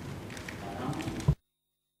បាទ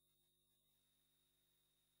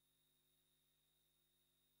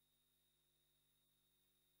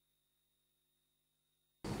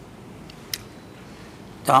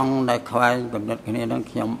ចង់តែខ្វែងគំនិតគ្នាហ្នឹង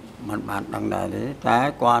ខ្ញុំមិនបានដឹងដែរទេតែ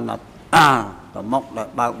គាត់ណាតមុកដែល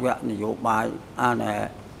បើកវគ្គនយោបាយ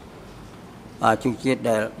ជូជាតិ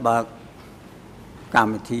ដែលបើកកម្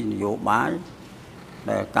មវិធីនយោបាយ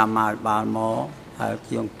ដែលកម្មាភិបាលមកហើយ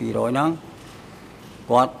ជាង200ហ្នឹង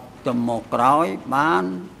គាត់ទៅមកក្រោយបាន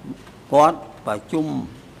គាត់ប្រជុំ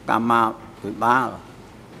កម្មាភិបាល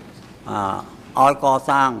ឲ្យក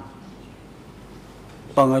សាង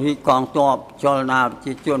ពង្រីកកងទ័ពចលនាប្រ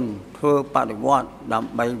ជាជនធ្វើបដិវត្តដើ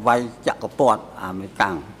ម្បីវាយចក្រពត្តិអាមេរិក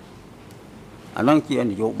អានឹងជាន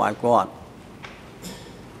យោបាយគាត់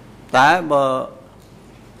តែបើ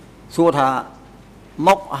សួរថា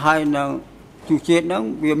មុខហើយនឹងជូជាតិនឹង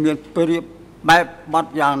វាមានប្រៀបបែបប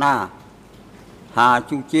ត់យ៉ាងណាហា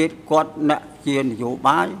ជូជាតិគាត់អ្នកជានយោ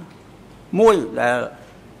បាយមួយដែល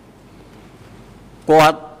គា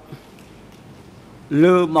ត់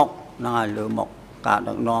លើមកណាលើមកការ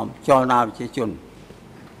ដឹកនាំចលនាប្រជាជន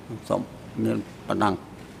សូមមានប៉ុណ្ណឹង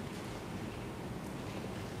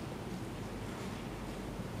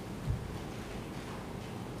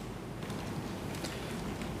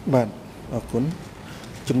បាទអរគុណ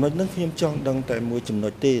ចំណុចហ្នឹងខ្ញុំចង់ដឹងតែមួយចំណុ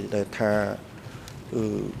ចទេដែលថា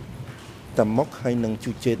តាមុកហើយនឹង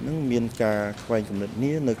ជូជេតហ្នឹងមានការខ្វែងគំនិត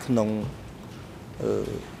នេះនៅក្នុង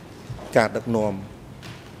ការដឹកនាំ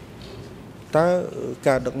តើ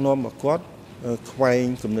ការដឹកនាំរបស់គាត់ខ្វែង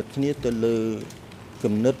គំនិតគ្នាទៅលើ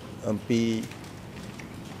គំនិតអំពី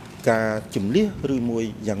ការជំនះឬមួយ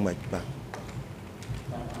យ៉ាងម៉េចបាទ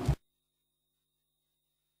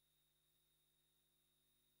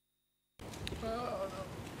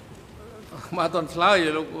មកអត់ឆ្លើយ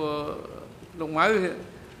លោកម៉ៅ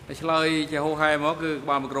ឆ្លើយជាហោហែមកគឺក្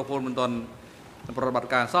បាលមីក្រូហ្វូនមិនទាន់ប្រតិបត្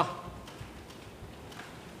តិការសោះ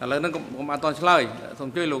ឥឡូវហ្នឹងខ្ញុំអត់ទាន់ឆ្លើយសូម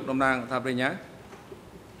ជួយលោកតំណាងថាប្រញ្ញា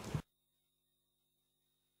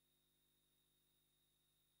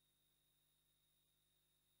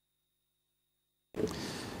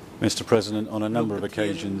Mr. President, on a number of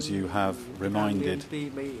occasions you have reminded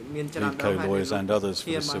the co-lawyers and others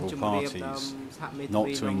for the civil parties not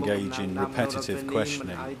to engage in repetitive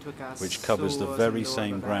questioning which covers the very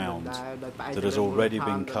same ground that has already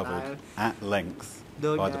been covered at length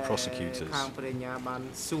by the prosecutors.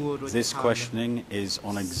 This questioning is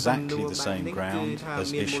on exactly the same ground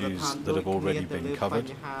as issues that have already been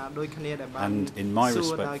covered, and in my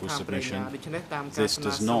respectful submission, this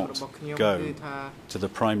does not go to the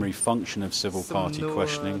primary function of civil party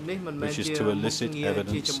questioning, which is to elicit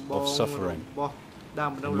evidence of suffering.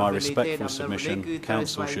 In my respectful submission,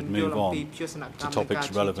 Council should move on to topics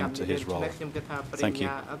relevant to his role. Thank you.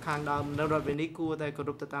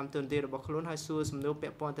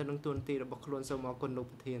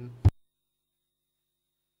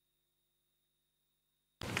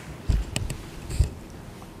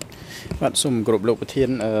 បាទសូមគោរពលោកប្រធាន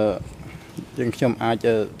យើងខ្ញុំអាច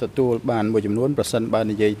ទទួលបានមួយចំនួនប្រសិនបើ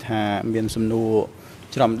និយាយថាមានសំណួរ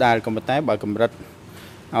ច្រំដាលក៏ប៉ុន្តែបើកម្រិត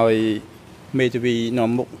ឲ្យមេធាវីនាំ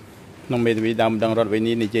មុខក្នុងមេធាវីដើមដឹងរដ្ឋវិ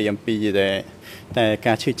ន័យនិយាយអំពីតែ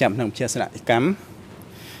ការឈឺចាប់ក្នុងវិជាសារកម្ម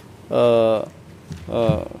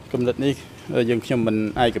កម្រិតនេះយើងខ្ញុំមិន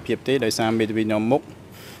ឯកភាពទេដោយសារមេធាវីនាំមុខ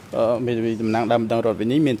មេធាវីតំណាងដើមដឹងរដ្ឋវិ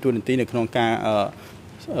ន័យមានតួនាទីនៅក្នុងការ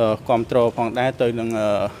គ្រប់គ្រងផងដែរទៅនឹង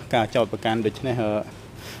ការចោទប្រកាន់ដូច្នេះ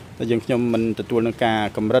យើងខ្ញុំមិនទទួលនឹងការ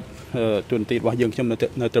កម្រិតតួនាទីរបស់យើងខ្ញុំនៅ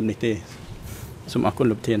ត្រឹមនេះទេសូមអរគុណ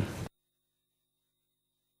លោកប្រធាន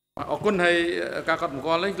អរគុណហើយការកត់សម្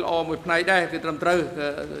គាល់នេះល្អមួយផ្នែកដែរគឺត្រឹមត្រូវ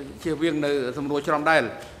ជៀសវាងនៅសំណួរច្រំដែល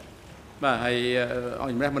បាទហើយអង្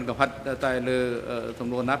គជំនះមិនកំហិតតែលើសំ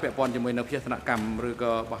ណួរណាពាក់ព័ន្ធជាមួយនៅភាសនកម្មឬ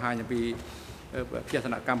ក៏បង្ហាញអំពីភាស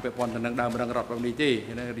នកម្មពាក់ព័ន្ធទៅនឹងដើមរឹងរដ្ឋរបស់នេះទេ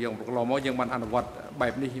រឿងប្រកឡមកយើងបានអនុវត្តបែ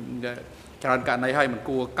បនេះច្រើនករណីហើយមិន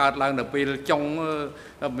គួរកើតឡើងនៅពេលចុង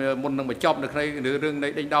មុននឹងបញ្ចប់នៅក្នុងរឿងនៃ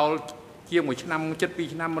ដេញដោលជាង1ឆ្នាំជិត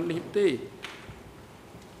2ឆ្នាំមុននេះទេ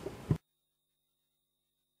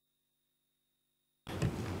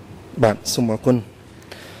បាទសូមអរគុណ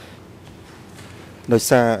ដោយ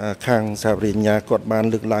សារខាងសាវរិញ្ញាគាត់បាន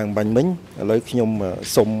លើកឡើងបាញ់មិញឥឡូវខ្ញុំ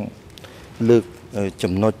សូមលើក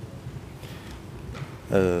ចំណុច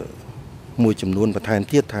មួយចំនួនបន្ថែម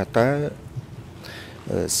ទៀតថាតើ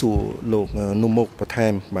សួរលោកនុមុខបន្ថែ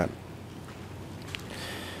មបាទ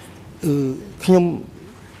ខ្ញុំ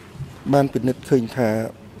បានពិនិត្យឃើញថា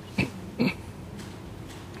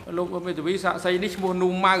លោកមេធាវីសាក់សីនេះឈ្មោះនូ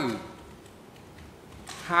ម៉ៅ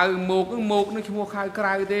ហៅមកនឹងឈ្មោះខៅក្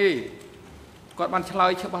រៅទេគាត់បានឆ្លើ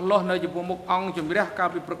យច្បាស់លាស់នៅចំពោះមុខអង្គជំរះកាល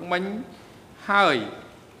ពីព្រឹកមិញហើយ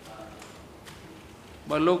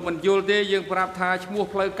បើលោកមិនយល់ទេយើងប្រាប់ថាឈ្មោះ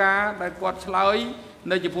ផ្លូវការដែលគាត់ឆ្លើយ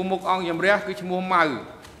នៅចំពោះមុខអង្គជំរះគឺឈ្មោះម៉ៅ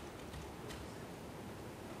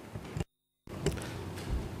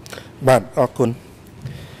បាទអរគុណ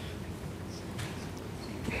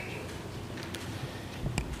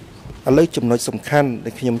ឥឡូវចំណុចសំខាន់ដែ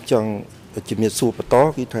លខ្ញុំចង់ជំរាបសួរបន្ត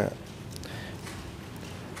គឺថា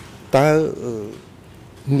តើ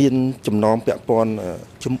មានចំណងពាក់ព័ន្ធ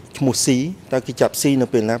ឈ្មោះស៊ីតើគេចាប់ស៊ីនៅ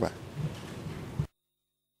ពេលណាបាទ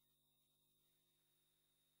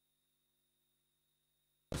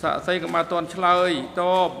សាក់សីក៏បានតន់ឆ្លើយត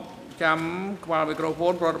បចាំក្បាលមីក្រូហ្វូ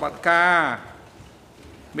នប្រតិបត្តិការ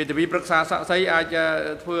មេធាវីប្រឹក្សាសាក់សីអាច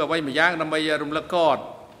ធ្វើអ្វីមួយយ៉ាងដើម្បីរំលឹកគាត់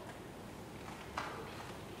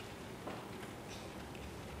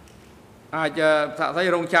អាចសាក់សី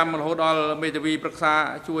រងចាំរហូតដល់មេធាវីប្រឹក្សា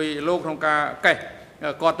ជួយលោកក្នុងការកេះ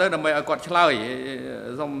គាត់ទៅដើម្បីឲ្យគាត់ឆ្លើយ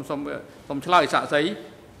សូមឆ្លើយសាក់សី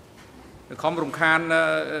ខំរំខាន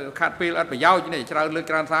ខាត់ពេលអត់ប្រយោជន៍នេះច្រើនលើក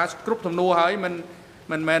ច្រើនសារគ្រប់សំណួរហើយ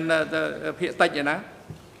មិនមែនភាគតិចទេណា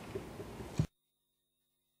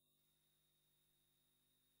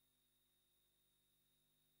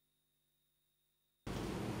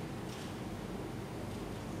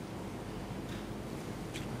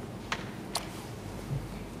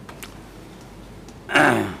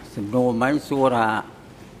សំណួរមិនសួរថា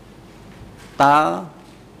តើ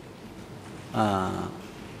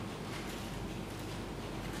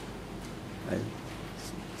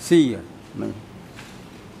ស៊ីមិន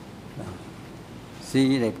ស៊ី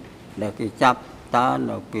ដែលគេចាប់តើ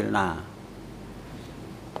នៅពេលណា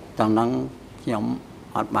ទាំងហ្នឹងខ្ញុំ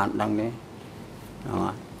អត់បានដឹងទេត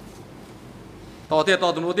ទៀតត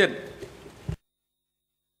ទំនួលទៀត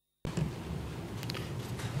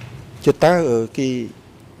ជិតតើគេ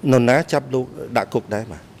នរណាចាប់លោកដាក់គុកដែរ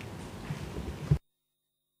បាទ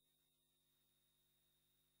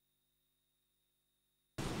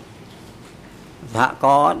សហក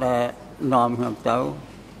រណ៍ដែលនាំខ្ញុំទៅ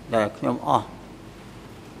ដែលខ្ញុំអស់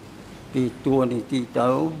ពីតួនាទីទៅ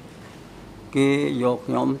គេយក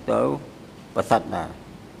ខ្ញុំទៅប្រសិទ្ធដែរ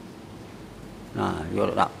យក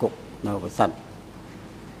ដាក់គុកនៅប្រសិទ្ធ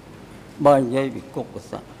បើនិយាយពីគុកប្រ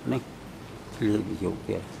សិទ្ធនេះគ្លៀពីយក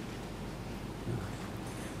ទៀត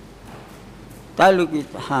តែលើគេ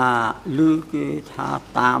ថា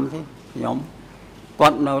តាមទេខ្ញុំគា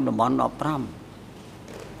ត់នៅតំបន់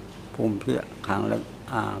15ភូមិភាគខាងលិ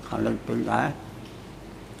ចពេញដែរ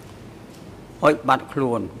អុយបាត់ខ្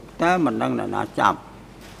លួនតែមិនដឹងអ្នកណាចាប់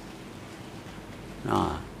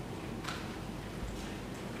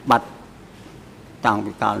បាត់តាំង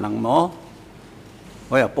ពីកាលហ្នឹងមក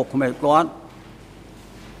ហើយឪពុកក្មេកគាត់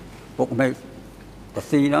ពុកក្មេកតា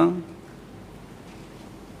ស៊ីហ្នឹង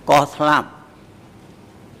ក៏ស្លាប់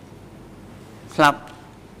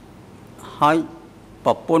ហើយ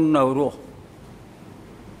ប្រពន្ធនៅរស់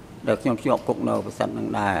ដែលខ្ញុំជាប់គុកនៅប្រសិទ្ធនឹង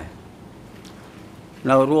ដែរ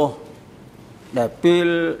នៅរស់ដែលពេល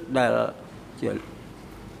ដែល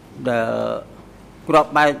ក្រប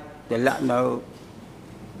បែកទម្លាក់នៅ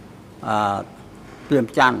ព្រាម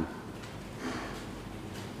ច័ន្ទ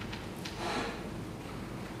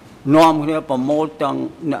នាំគ្នាប្រមូលទាំង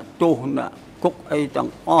អ្នកទោសអ្នកគុកអីទាំង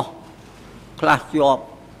អស់ខ្លះជាប់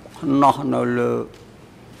ណោះនៅលើ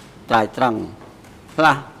ត្រៃត្រឹងខ្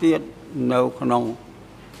លះទៀតនៅក្នុង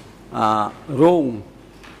រោង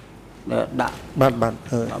ដែលដាក់បាទ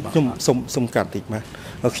ខ្ញុំសុំកាត់តិចបាទ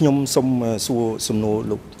ខ្ញុំសុំសួរសំណួរ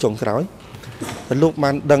លោកចុងក្រោយលោក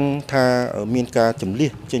បានដឹងថាមានការចម្លៀ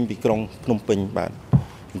សចេញពីក្រុងភ្នំពេញបាទ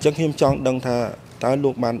អញ្ចឹងខ្ញុំចង់ដឹងថាតើលោ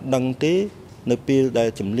កបានដឹងទេនៅពេលដែល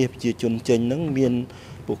ចម្លៀសប្រជាជនចេញហ្នឹងមាន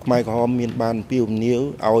ពួកខ្មែរក្រហមមានបានពីអំណៀវ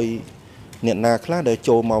ឲ្យអ្នកណាខ្លះដែល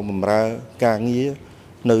ចូលមកបម្រើការងារ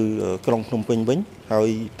នៅក្រុងភ្នំពេញវិញហើយ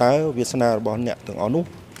តើវាសនារបស់អ្នកទាំងអស់នោះ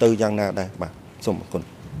ទៅយ៉ាងណាដែរបាទសូមអរគុណ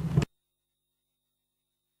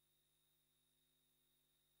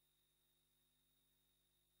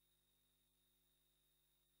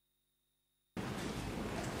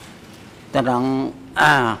តែដល់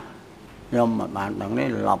ខ្ញុំមិនបានដឹងនេះ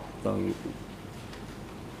ឡប់ទៅ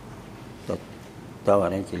អា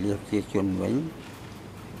នេះជាលៀបជាជនវិញ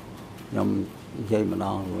ខ្ញុំនិយាយម្ដ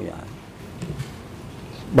ងរួចហើយ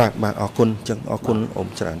បាទអរគុណអញ្ចឹងអរគុណអ៊ំ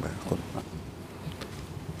ច្រើនបាទអរគុណ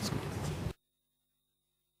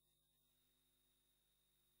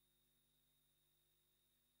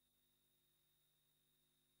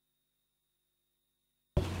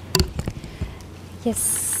Yes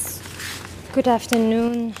Good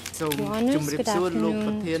afternoon, Your Honours. Good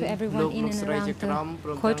afternoon to everyone in and around the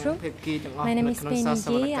courtroom. My name is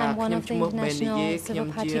Penny Ye. I'm one of the international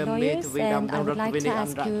civil party lawyers, and I would like to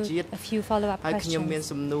ask you a few follow-up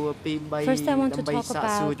questions. First, I want to talk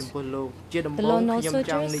about the Lone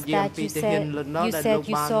soldiers that you said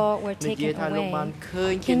you saw were taken away.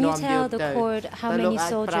 Can you tell the court how many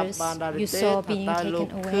soldiers you saw being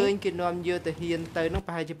taken away?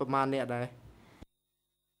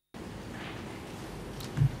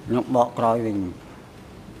 Nó bọ còi mình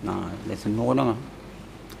để sân nô đó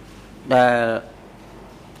để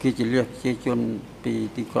khi chỉ liệt chỉ chôn bị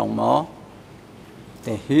tì còng mó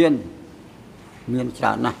để hiên miền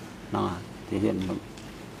tràn này thì hiên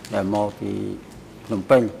để mò thì Phnom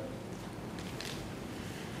Penh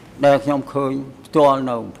để nhóm khơi cho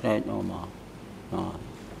nó để nó mà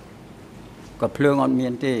กับเพลิงอันเมีย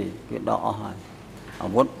นที่cái đỏ hayอา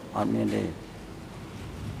วุธอันเมียนที่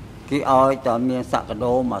cái ai ta miền sạc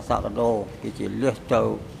đô mà sạc đô cái chỉ liệt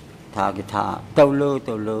trâu thà cái thà trâu lơ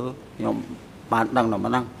nhưng bạn đang làm mà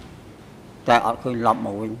năng tại ở khơi lắm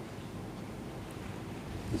mà mình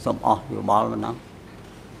sống ở nhiều bao mà năng.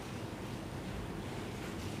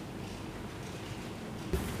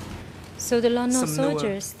 So the Lone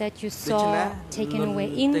soldiers that you saw taken away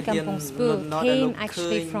in Kampong Speu came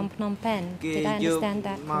actually from Phnom Penh. Did I understand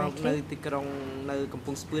that correctly? នៅកំព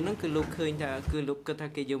ង់ស្ពឺហ្នឹងគឺលោកឃើញថាគឺលោកគិតថា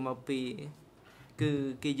គេយកមកពីគឺ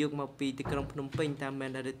គេយកមកពីទីក្រុងភ្នំពេញតាមមែន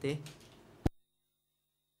ដែរទេ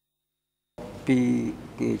ពី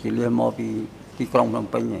គេជាលៀមកពីទីក្រុងភ្នំ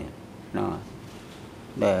ពេញហ្នឹងណា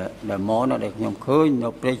ដែលមកនៅដែលខ្ញុំឃើញនៅ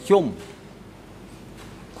ព្រៃជុំ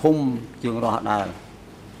ឃុំជើងរស់ដែរ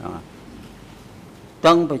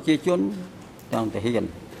ទាំងប្រជាជនទាំងទាហាន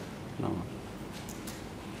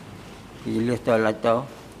ពីលៀទៅឡាច់ទៅ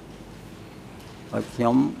ហើយខ្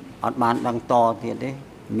ញុំអត់បានដឹងតទៀតទេ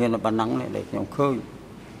មានប៉ុណ្ណឹងដែលខ្ញុំឃើញ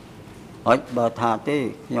ហើយបើថាទេ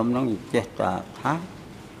ខ្ញុំនឹងចេះតែថា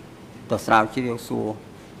ទៅស្រាវជ្រាវសួរ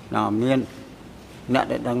មានអ្នក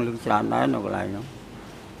ដែលដឹងលឺច្រើនដែរនៅកន្លែងហ្នឹង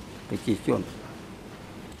ប្រជាជន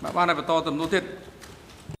បានតែបន្តទំនួលទៀត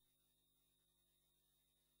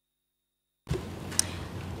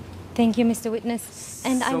Thank you, Mr. Witness.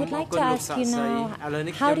 And I would like to ask you now,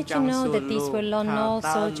 how did you know that these were Lone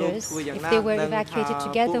soldiers if they were evacuated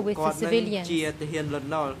together with the civilians?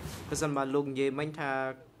 ប្រសិនបើលោកនិយាយមិញថា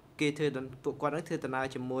គេធ្វើពួកគាត់នឹងធ្វើដំណើរ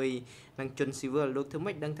ជាមួយនឹងជនស៊ីវិលលោកធ្វើ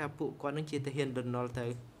ម៉េចដឹងថាពួកគាត់នឹងជាទាហាន Lone ទៅ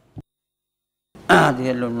ទា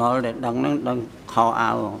ហាន Lone ដែលដឹងនឹងដឹងខោ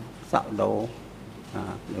អាវសាក់ដូ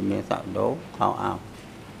ដែលមានសាក់ដូខោអាវ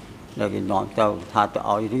ដែលគេនាំទៅថាទៅ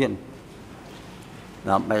ឲ្យរៀន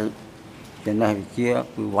ដើម្បីចំណេះវិជ្ជា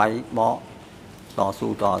គឺវាយបកតស៊ូ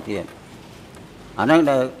តទៀតអាហ្នឹង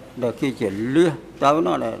ដែលគេជាលះទៅ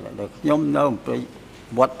នោះដែលខ្ញុំនៅព្រៃ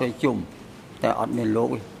វត្តព្រៃជុំតែអត់មានលោក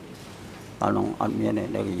ទេអានោះអត់មានទេ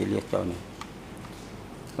ដែលគេលះទៅនេះ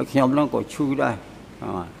ហើយខ្ញុំនឹងក៏ឈឺដែរ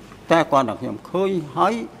តែគាត់តែខ្ញុំឃើញហើ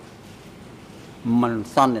យមិន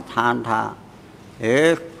សន្និដ្ឋានថាហេ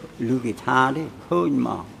លឺគេថាទេឃើញម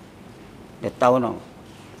កតែទៅនោះ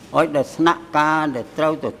ហើយដែលស្នាក់ការដែលត្រូ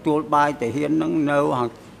វទទួលបាយទាហាននឹងនៅ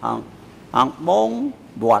ហាងបង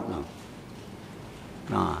វត្តហ្នឹង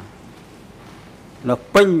នៅ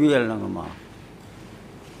ពេញវាលហ្នឹងមក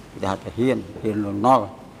គេថាទាហានLone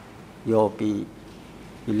យកពី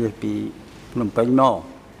លះពីភ្នំពេញមក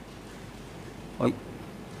ហើយ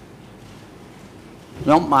ខ្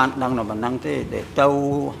ញុំបានដឹងតែប៉ុណ្ណឹងទេដែលទៅ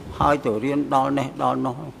ហើយទៅរៀនដល់នេះដល់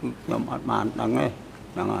នោះគឺខ្ញុំអត់បានដឹងទេ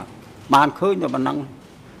ហ្នឹងហើយបានឃើញតែប៉ុណ្ណឹង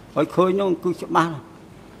ហើយឃើញនោះគឺច្បាស់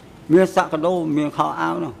មានសក្តិមានខោអា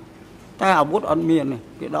វនោះតែអាវុធអត់មានទេ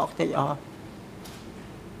គេដកខ្ទេចអស់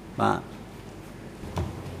បាទ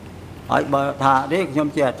ហើយបើថាទេខ្ញុំ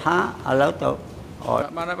ជាថាឥឡូវទៅ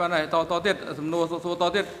បានហើយតទៀតសំណួរសួរត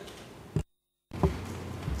ទៀត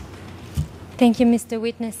Thank you, Mr.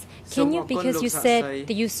 Witness. Can you, because you said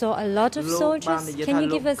that you saw a lot of soldiers, can you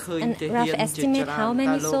give us a rough estimate how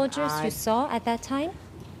many soldiers you saw at that time?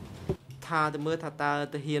 ថាទៅមើលថាតើ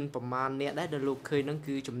ទាហានប្រមាណអ្នកដែរដែលលោកឃើញហ្នឹង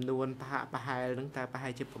គឺចំនួនប្រហែលហ្នឹងតើប្រហែ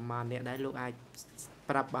លជាប្រមាណអ្នកដែរលោកអាច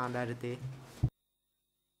ប្រាប់បានដែរទេឲ្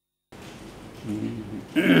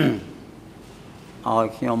យ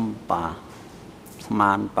ខ្ញុំស្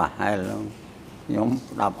មានប្រហែលខ្ញុំ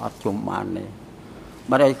ស្ដាប់អត់ជុំបានទេ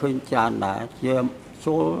បើតែឃើញច្រើនដែរជា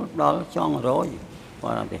ចូលដល់ចង់100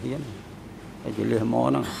គាត់ទាហានតែជាលះមក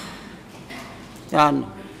ហ្នឹងច្រើន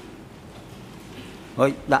ហើ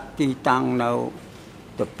យដាក់ទីតាំងនៅ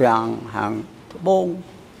ត្រពាំងហាងត្បូង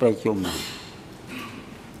ព្រៃជុំ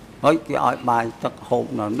ហើយគេឲ្យបាយទឹកហូប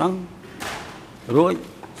នៅហ្នឹងរួច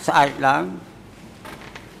ស្អែកឡើង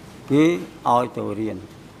គេឲ្យទៅរៀន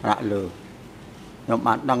ប្រាក់លើ nhóm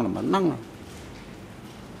bạn đăng là mà năng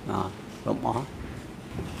đúng không?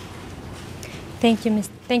 Thank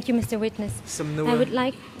you, Mr. Witness. I would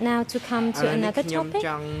like now to come to another topic.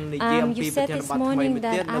 You said this morning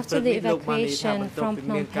that after the evacuation from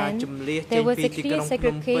Phnom Penh, there was a clear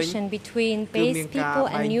segregation between base people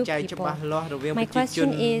and new people. My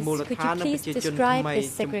question is, could you please describe this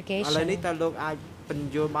segregation? ប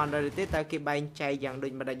ញ្យល់បានដែរទេតើគេបែងចែកយ៉ាងដូ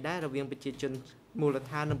ចម្ដេចដែររវាងប្រជាជនមូលដ្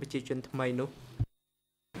ឋាននិងប្រជាជនថ្មីនោះ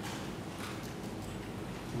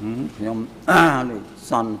ខ្ញុំដូច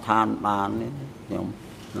សន្និដ្ឋានបានខ្ញុំ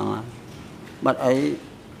ហ្នឹងបាត់អី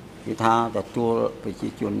គេថាទទួលប្រជា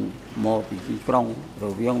ជនមកពីទីក្រុងរ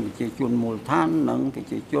វាងប្រជាជនមូលដ្ឋាននិងប្រ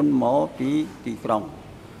ជាជនមកពីទីក្រុង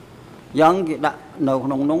យ៉ាងគេដាក់នៅក្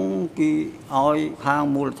នុងនោះគេឲ្យខាង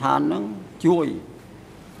មូលដ្ឋានហ្នឹងជួយ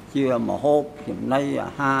ជាមហូបចំណីអា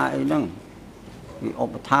ហារអីហ្នឹងពីឧ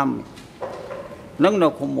បត្ថម្ភនឹងនៅ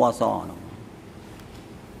ឃុំវសហ្នឹង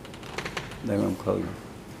ដែលខ្ញុំឃើញ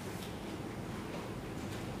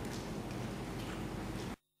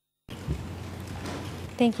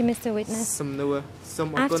Thank you, Mr. Witness.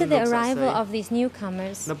 After the arrival of these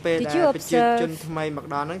newcomers, did you observe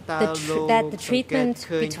that the treatment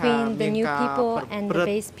between the new people and the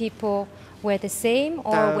base people were the same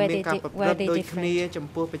or were they different? ចំ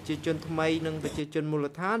ពោះប្រជាជនថ្មីនិងប្រជាជនមូល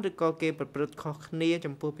ដ្ឋានឬក៏គេប្រព្រឹត្តខុសគ្នា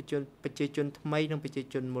ចំពោះប្រជាជនថ្មីនិងប្រជា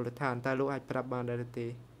ជនមូលដ្ឋានតើលោកអាចប្រាប់បានដែរទេ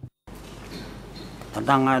អត់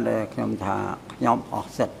ដឹងហើយខ្ញុំថាខ្ញុំអ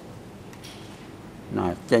ស់សិទ្ធណា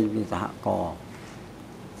ចេញពីសហគមន៍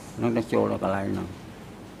នឹងទៅចូលដល់កន្លែងហ្នឹង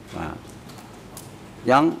បាទ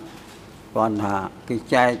យ៉ាងគាត់ថាគេ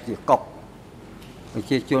ចែកជាកុកប្រ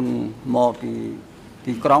ជាជនមកពី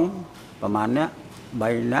ទីក្រុងប្រហែលនេះ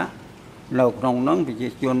3នាក់នៅក្នុងហ្នឹងប្រជា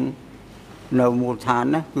ជននៅមូលដ្ឋាន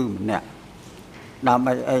ណាគឺម្នាក់ដើម្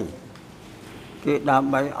បីអីគឺដើម្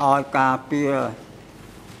បីឲ្យការពារ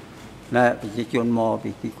และប្រជាជនមកពី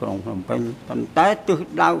ទីក្រុងភ្នំពេញប៉ុន្តែទិស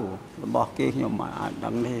ដៅរបស់គេខ្ញុំមិនអាចដឹ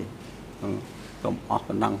ងទេសូមអស់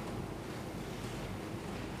ប៉ុណ្ណឹង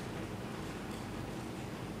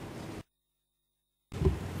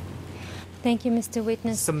Thank you, Mr.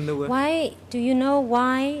 Witness. Why do you know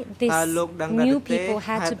why these new people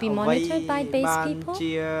had to be monitored by base people?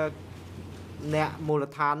 អ្នកមូល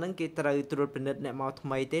ដ្ឋានហ្នឹងគេត្រូវត្រួតពិនិត្យអ្នកមកថ្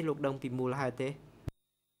មីទេលោកដឹងពីមូលហេតុទេ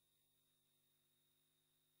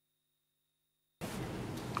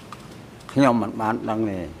ខ្ញុំមិនបានដឹង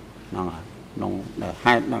ទេហ្នឹងហើយក្នុង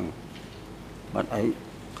ហេតុហ្នឹងបាត់អី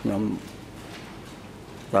ខ្ញុំ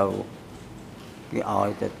ទៅគេឲ្យ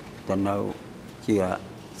ទៅនៅជា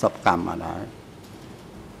សកម្មអត់ដែរ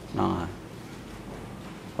ហ្នឹងហើយ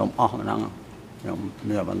ខ្ញុំអស់ហ្នឹងខ្ញុំ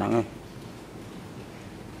មានប៉ុណ្ណឹងឯង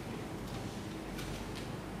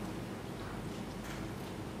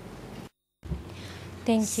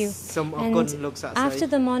Thank you. And after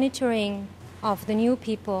the monitoring of the new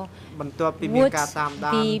people, would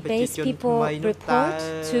the base people report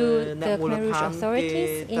to the Khmer Rouge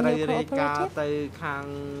authorities in your cooperative? ទៅខាង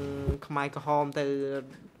ខ្មែរក្រហមទៅ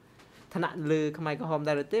ឋានៈលើខ្មែរក្រហម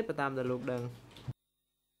ដែរទេបើតាមដែលលោកដឹង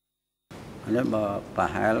នេះបើប្រ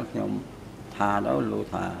ហែលខ្ញុំថាទៅលោក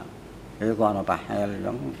ថាគេគាត់ប្រហែលអញ្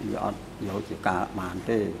ចឹងវាអត់យកជាការបាន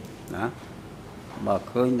ទេណាបើ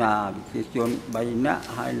ឃើញថាប្រជាជន3នាក់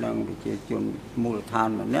ហើយនឹងប្រជាជនមូលដ្ឋាន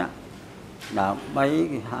ម្នាក់ដើម្បី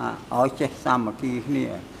គេថាឲ្យចេះសាមគ្គីគ្នា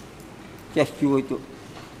ចេះជួយទៅ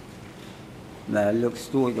ដែលលើក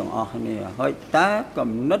ស្ទួយទាំងអស់គ្នាហើយតែ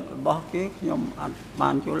គំនិតរបស់គេខ្ញុំអត់បា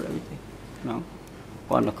នយល់អីទេហ្នឹង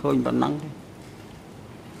គាត់តែឃើញប៉ុណ្ណឹងទេ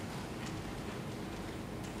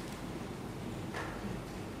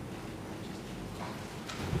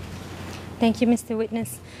Thank you, Mr.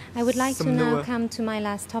 Witness. I would like to now come to my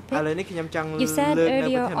last topic. You said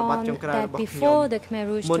earlier on that before the Khmer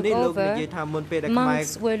Rouge took over,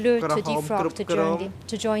 monks were lured to defrock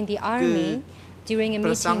to join the army during a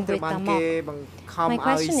meeting with the mob. My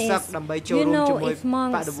question is, do you know if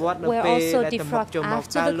monks were also defrocked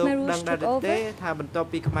after the Khmer Rouge took over? ថាបន្ទាប់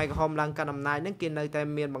ពីខ្មែរក្រហមឡើងកាន់អំណាចហ្នឹងគេនៅតែ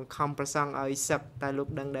មានបង្ខំប្រសង់ឲ្យសឹកតែលោក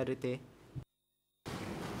ដឹងដែរឬទេ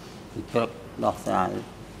ព្រឹកដោះស្រាយ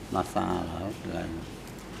មកសារហើយឡើង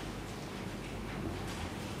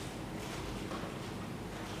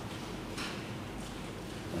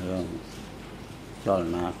រឿងចល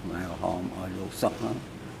នាខ្មែរក្រហមឲ្យលោកសឹកហ្នឹង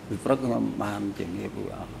ពីព្រឹកខ្ញុំបានជំរាបវា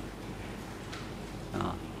អស់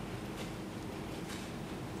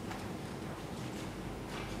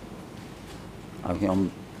ឲ្យខ្ញុំ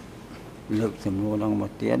លើកសំណួរហ្នឹងម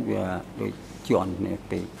កទៀតវាដូចជន់គ្នា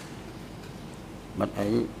ពេកបាត់អី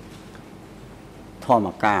ធម្ម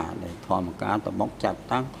ការទៅមកចាត់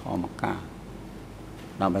តាំងធម្មការ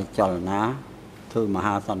ដើម្បីចលនាធ្វើម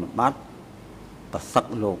ហាសន្និបាត ប្រសឹក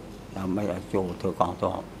លោកដើម្បីឲ្យចូលធ្វើកង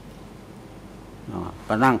ទ័ព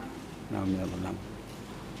ប៉ុណ្ណឹងមានប៉ុណ្ណឹង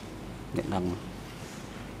អ្នកដឹង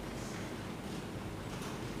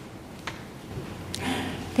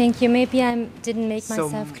Thank you. Maybe I didn't make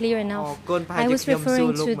myself clear enough. I was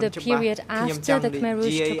referring to the period after the Khmer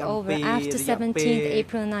Rouge took over, after 17th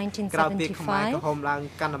April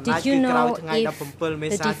 1975. Did you know if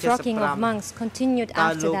the defrocking of monks continued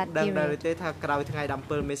after that period?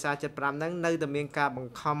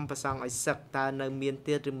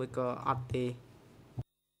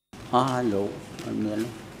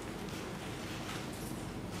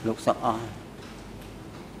 Lúc sắc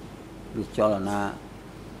lúc cho là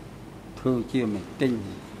thư chia mình tinh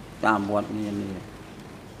tam vật niên này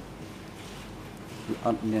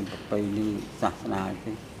ớt niên bày đi sạch này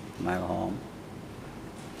thế mày hòm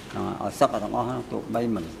ở sắc ở đó tụi bay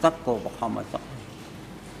mình sắc cô bọc không ở sắc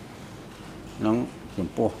nó chìm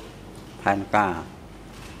po pan ca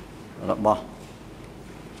rồi bỏ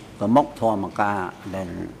tờ mốc thua mà ca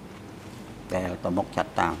để tờ mốc chặt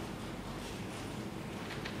tàng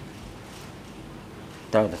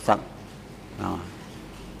tờ sắc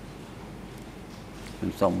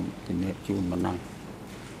mình xong thì nếp chun mà năng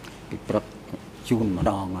cái trật chun mà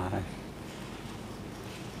đòn này.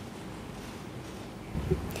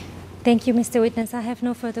 Thank you, Mr. Witness. I have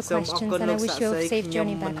no further questions, and I wish you a safe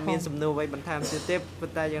journey back home.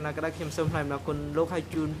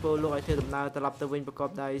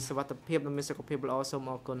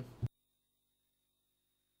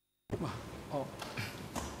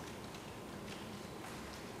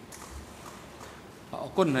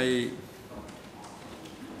 Quân này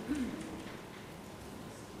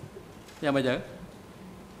nhà bây giờ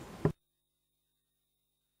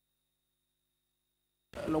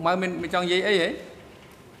lúc mai mình chọn gì ấy vậy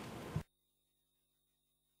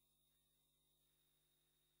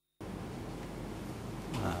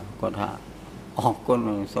con hạ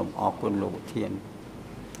con sống con lộ thiên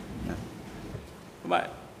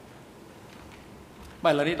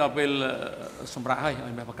bài là đi đọc về sầm rạ hay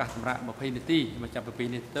bài bạc sầm rạ một phi nít mà chạm về phi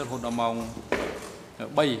nít tơ hồn đào mong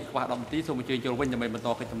bay qua động tí xong mình chơi chơi quên nhà mình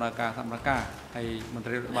to cái sầm rạ hay mình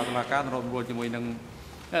chơi bạc cá nó rôm cho mình nâng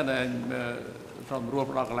rôm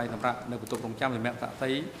rôm đọc lại sầm rạ nơi tụ đồng trăm thì mẹ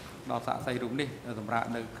xạ xây đúng đi sầm rạ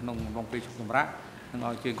nơi nông nông phi sầm rạ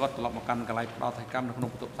ngồi chơi gót lọt một căn cái lại đo thay cam nông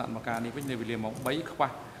tụ sạn bạc cá này với nơi vì liền mong bấy qua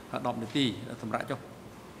đọc nít tí sầm rạ cho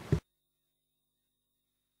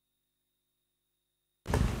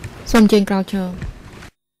សូមអញ្ជើញក្រោកឈរ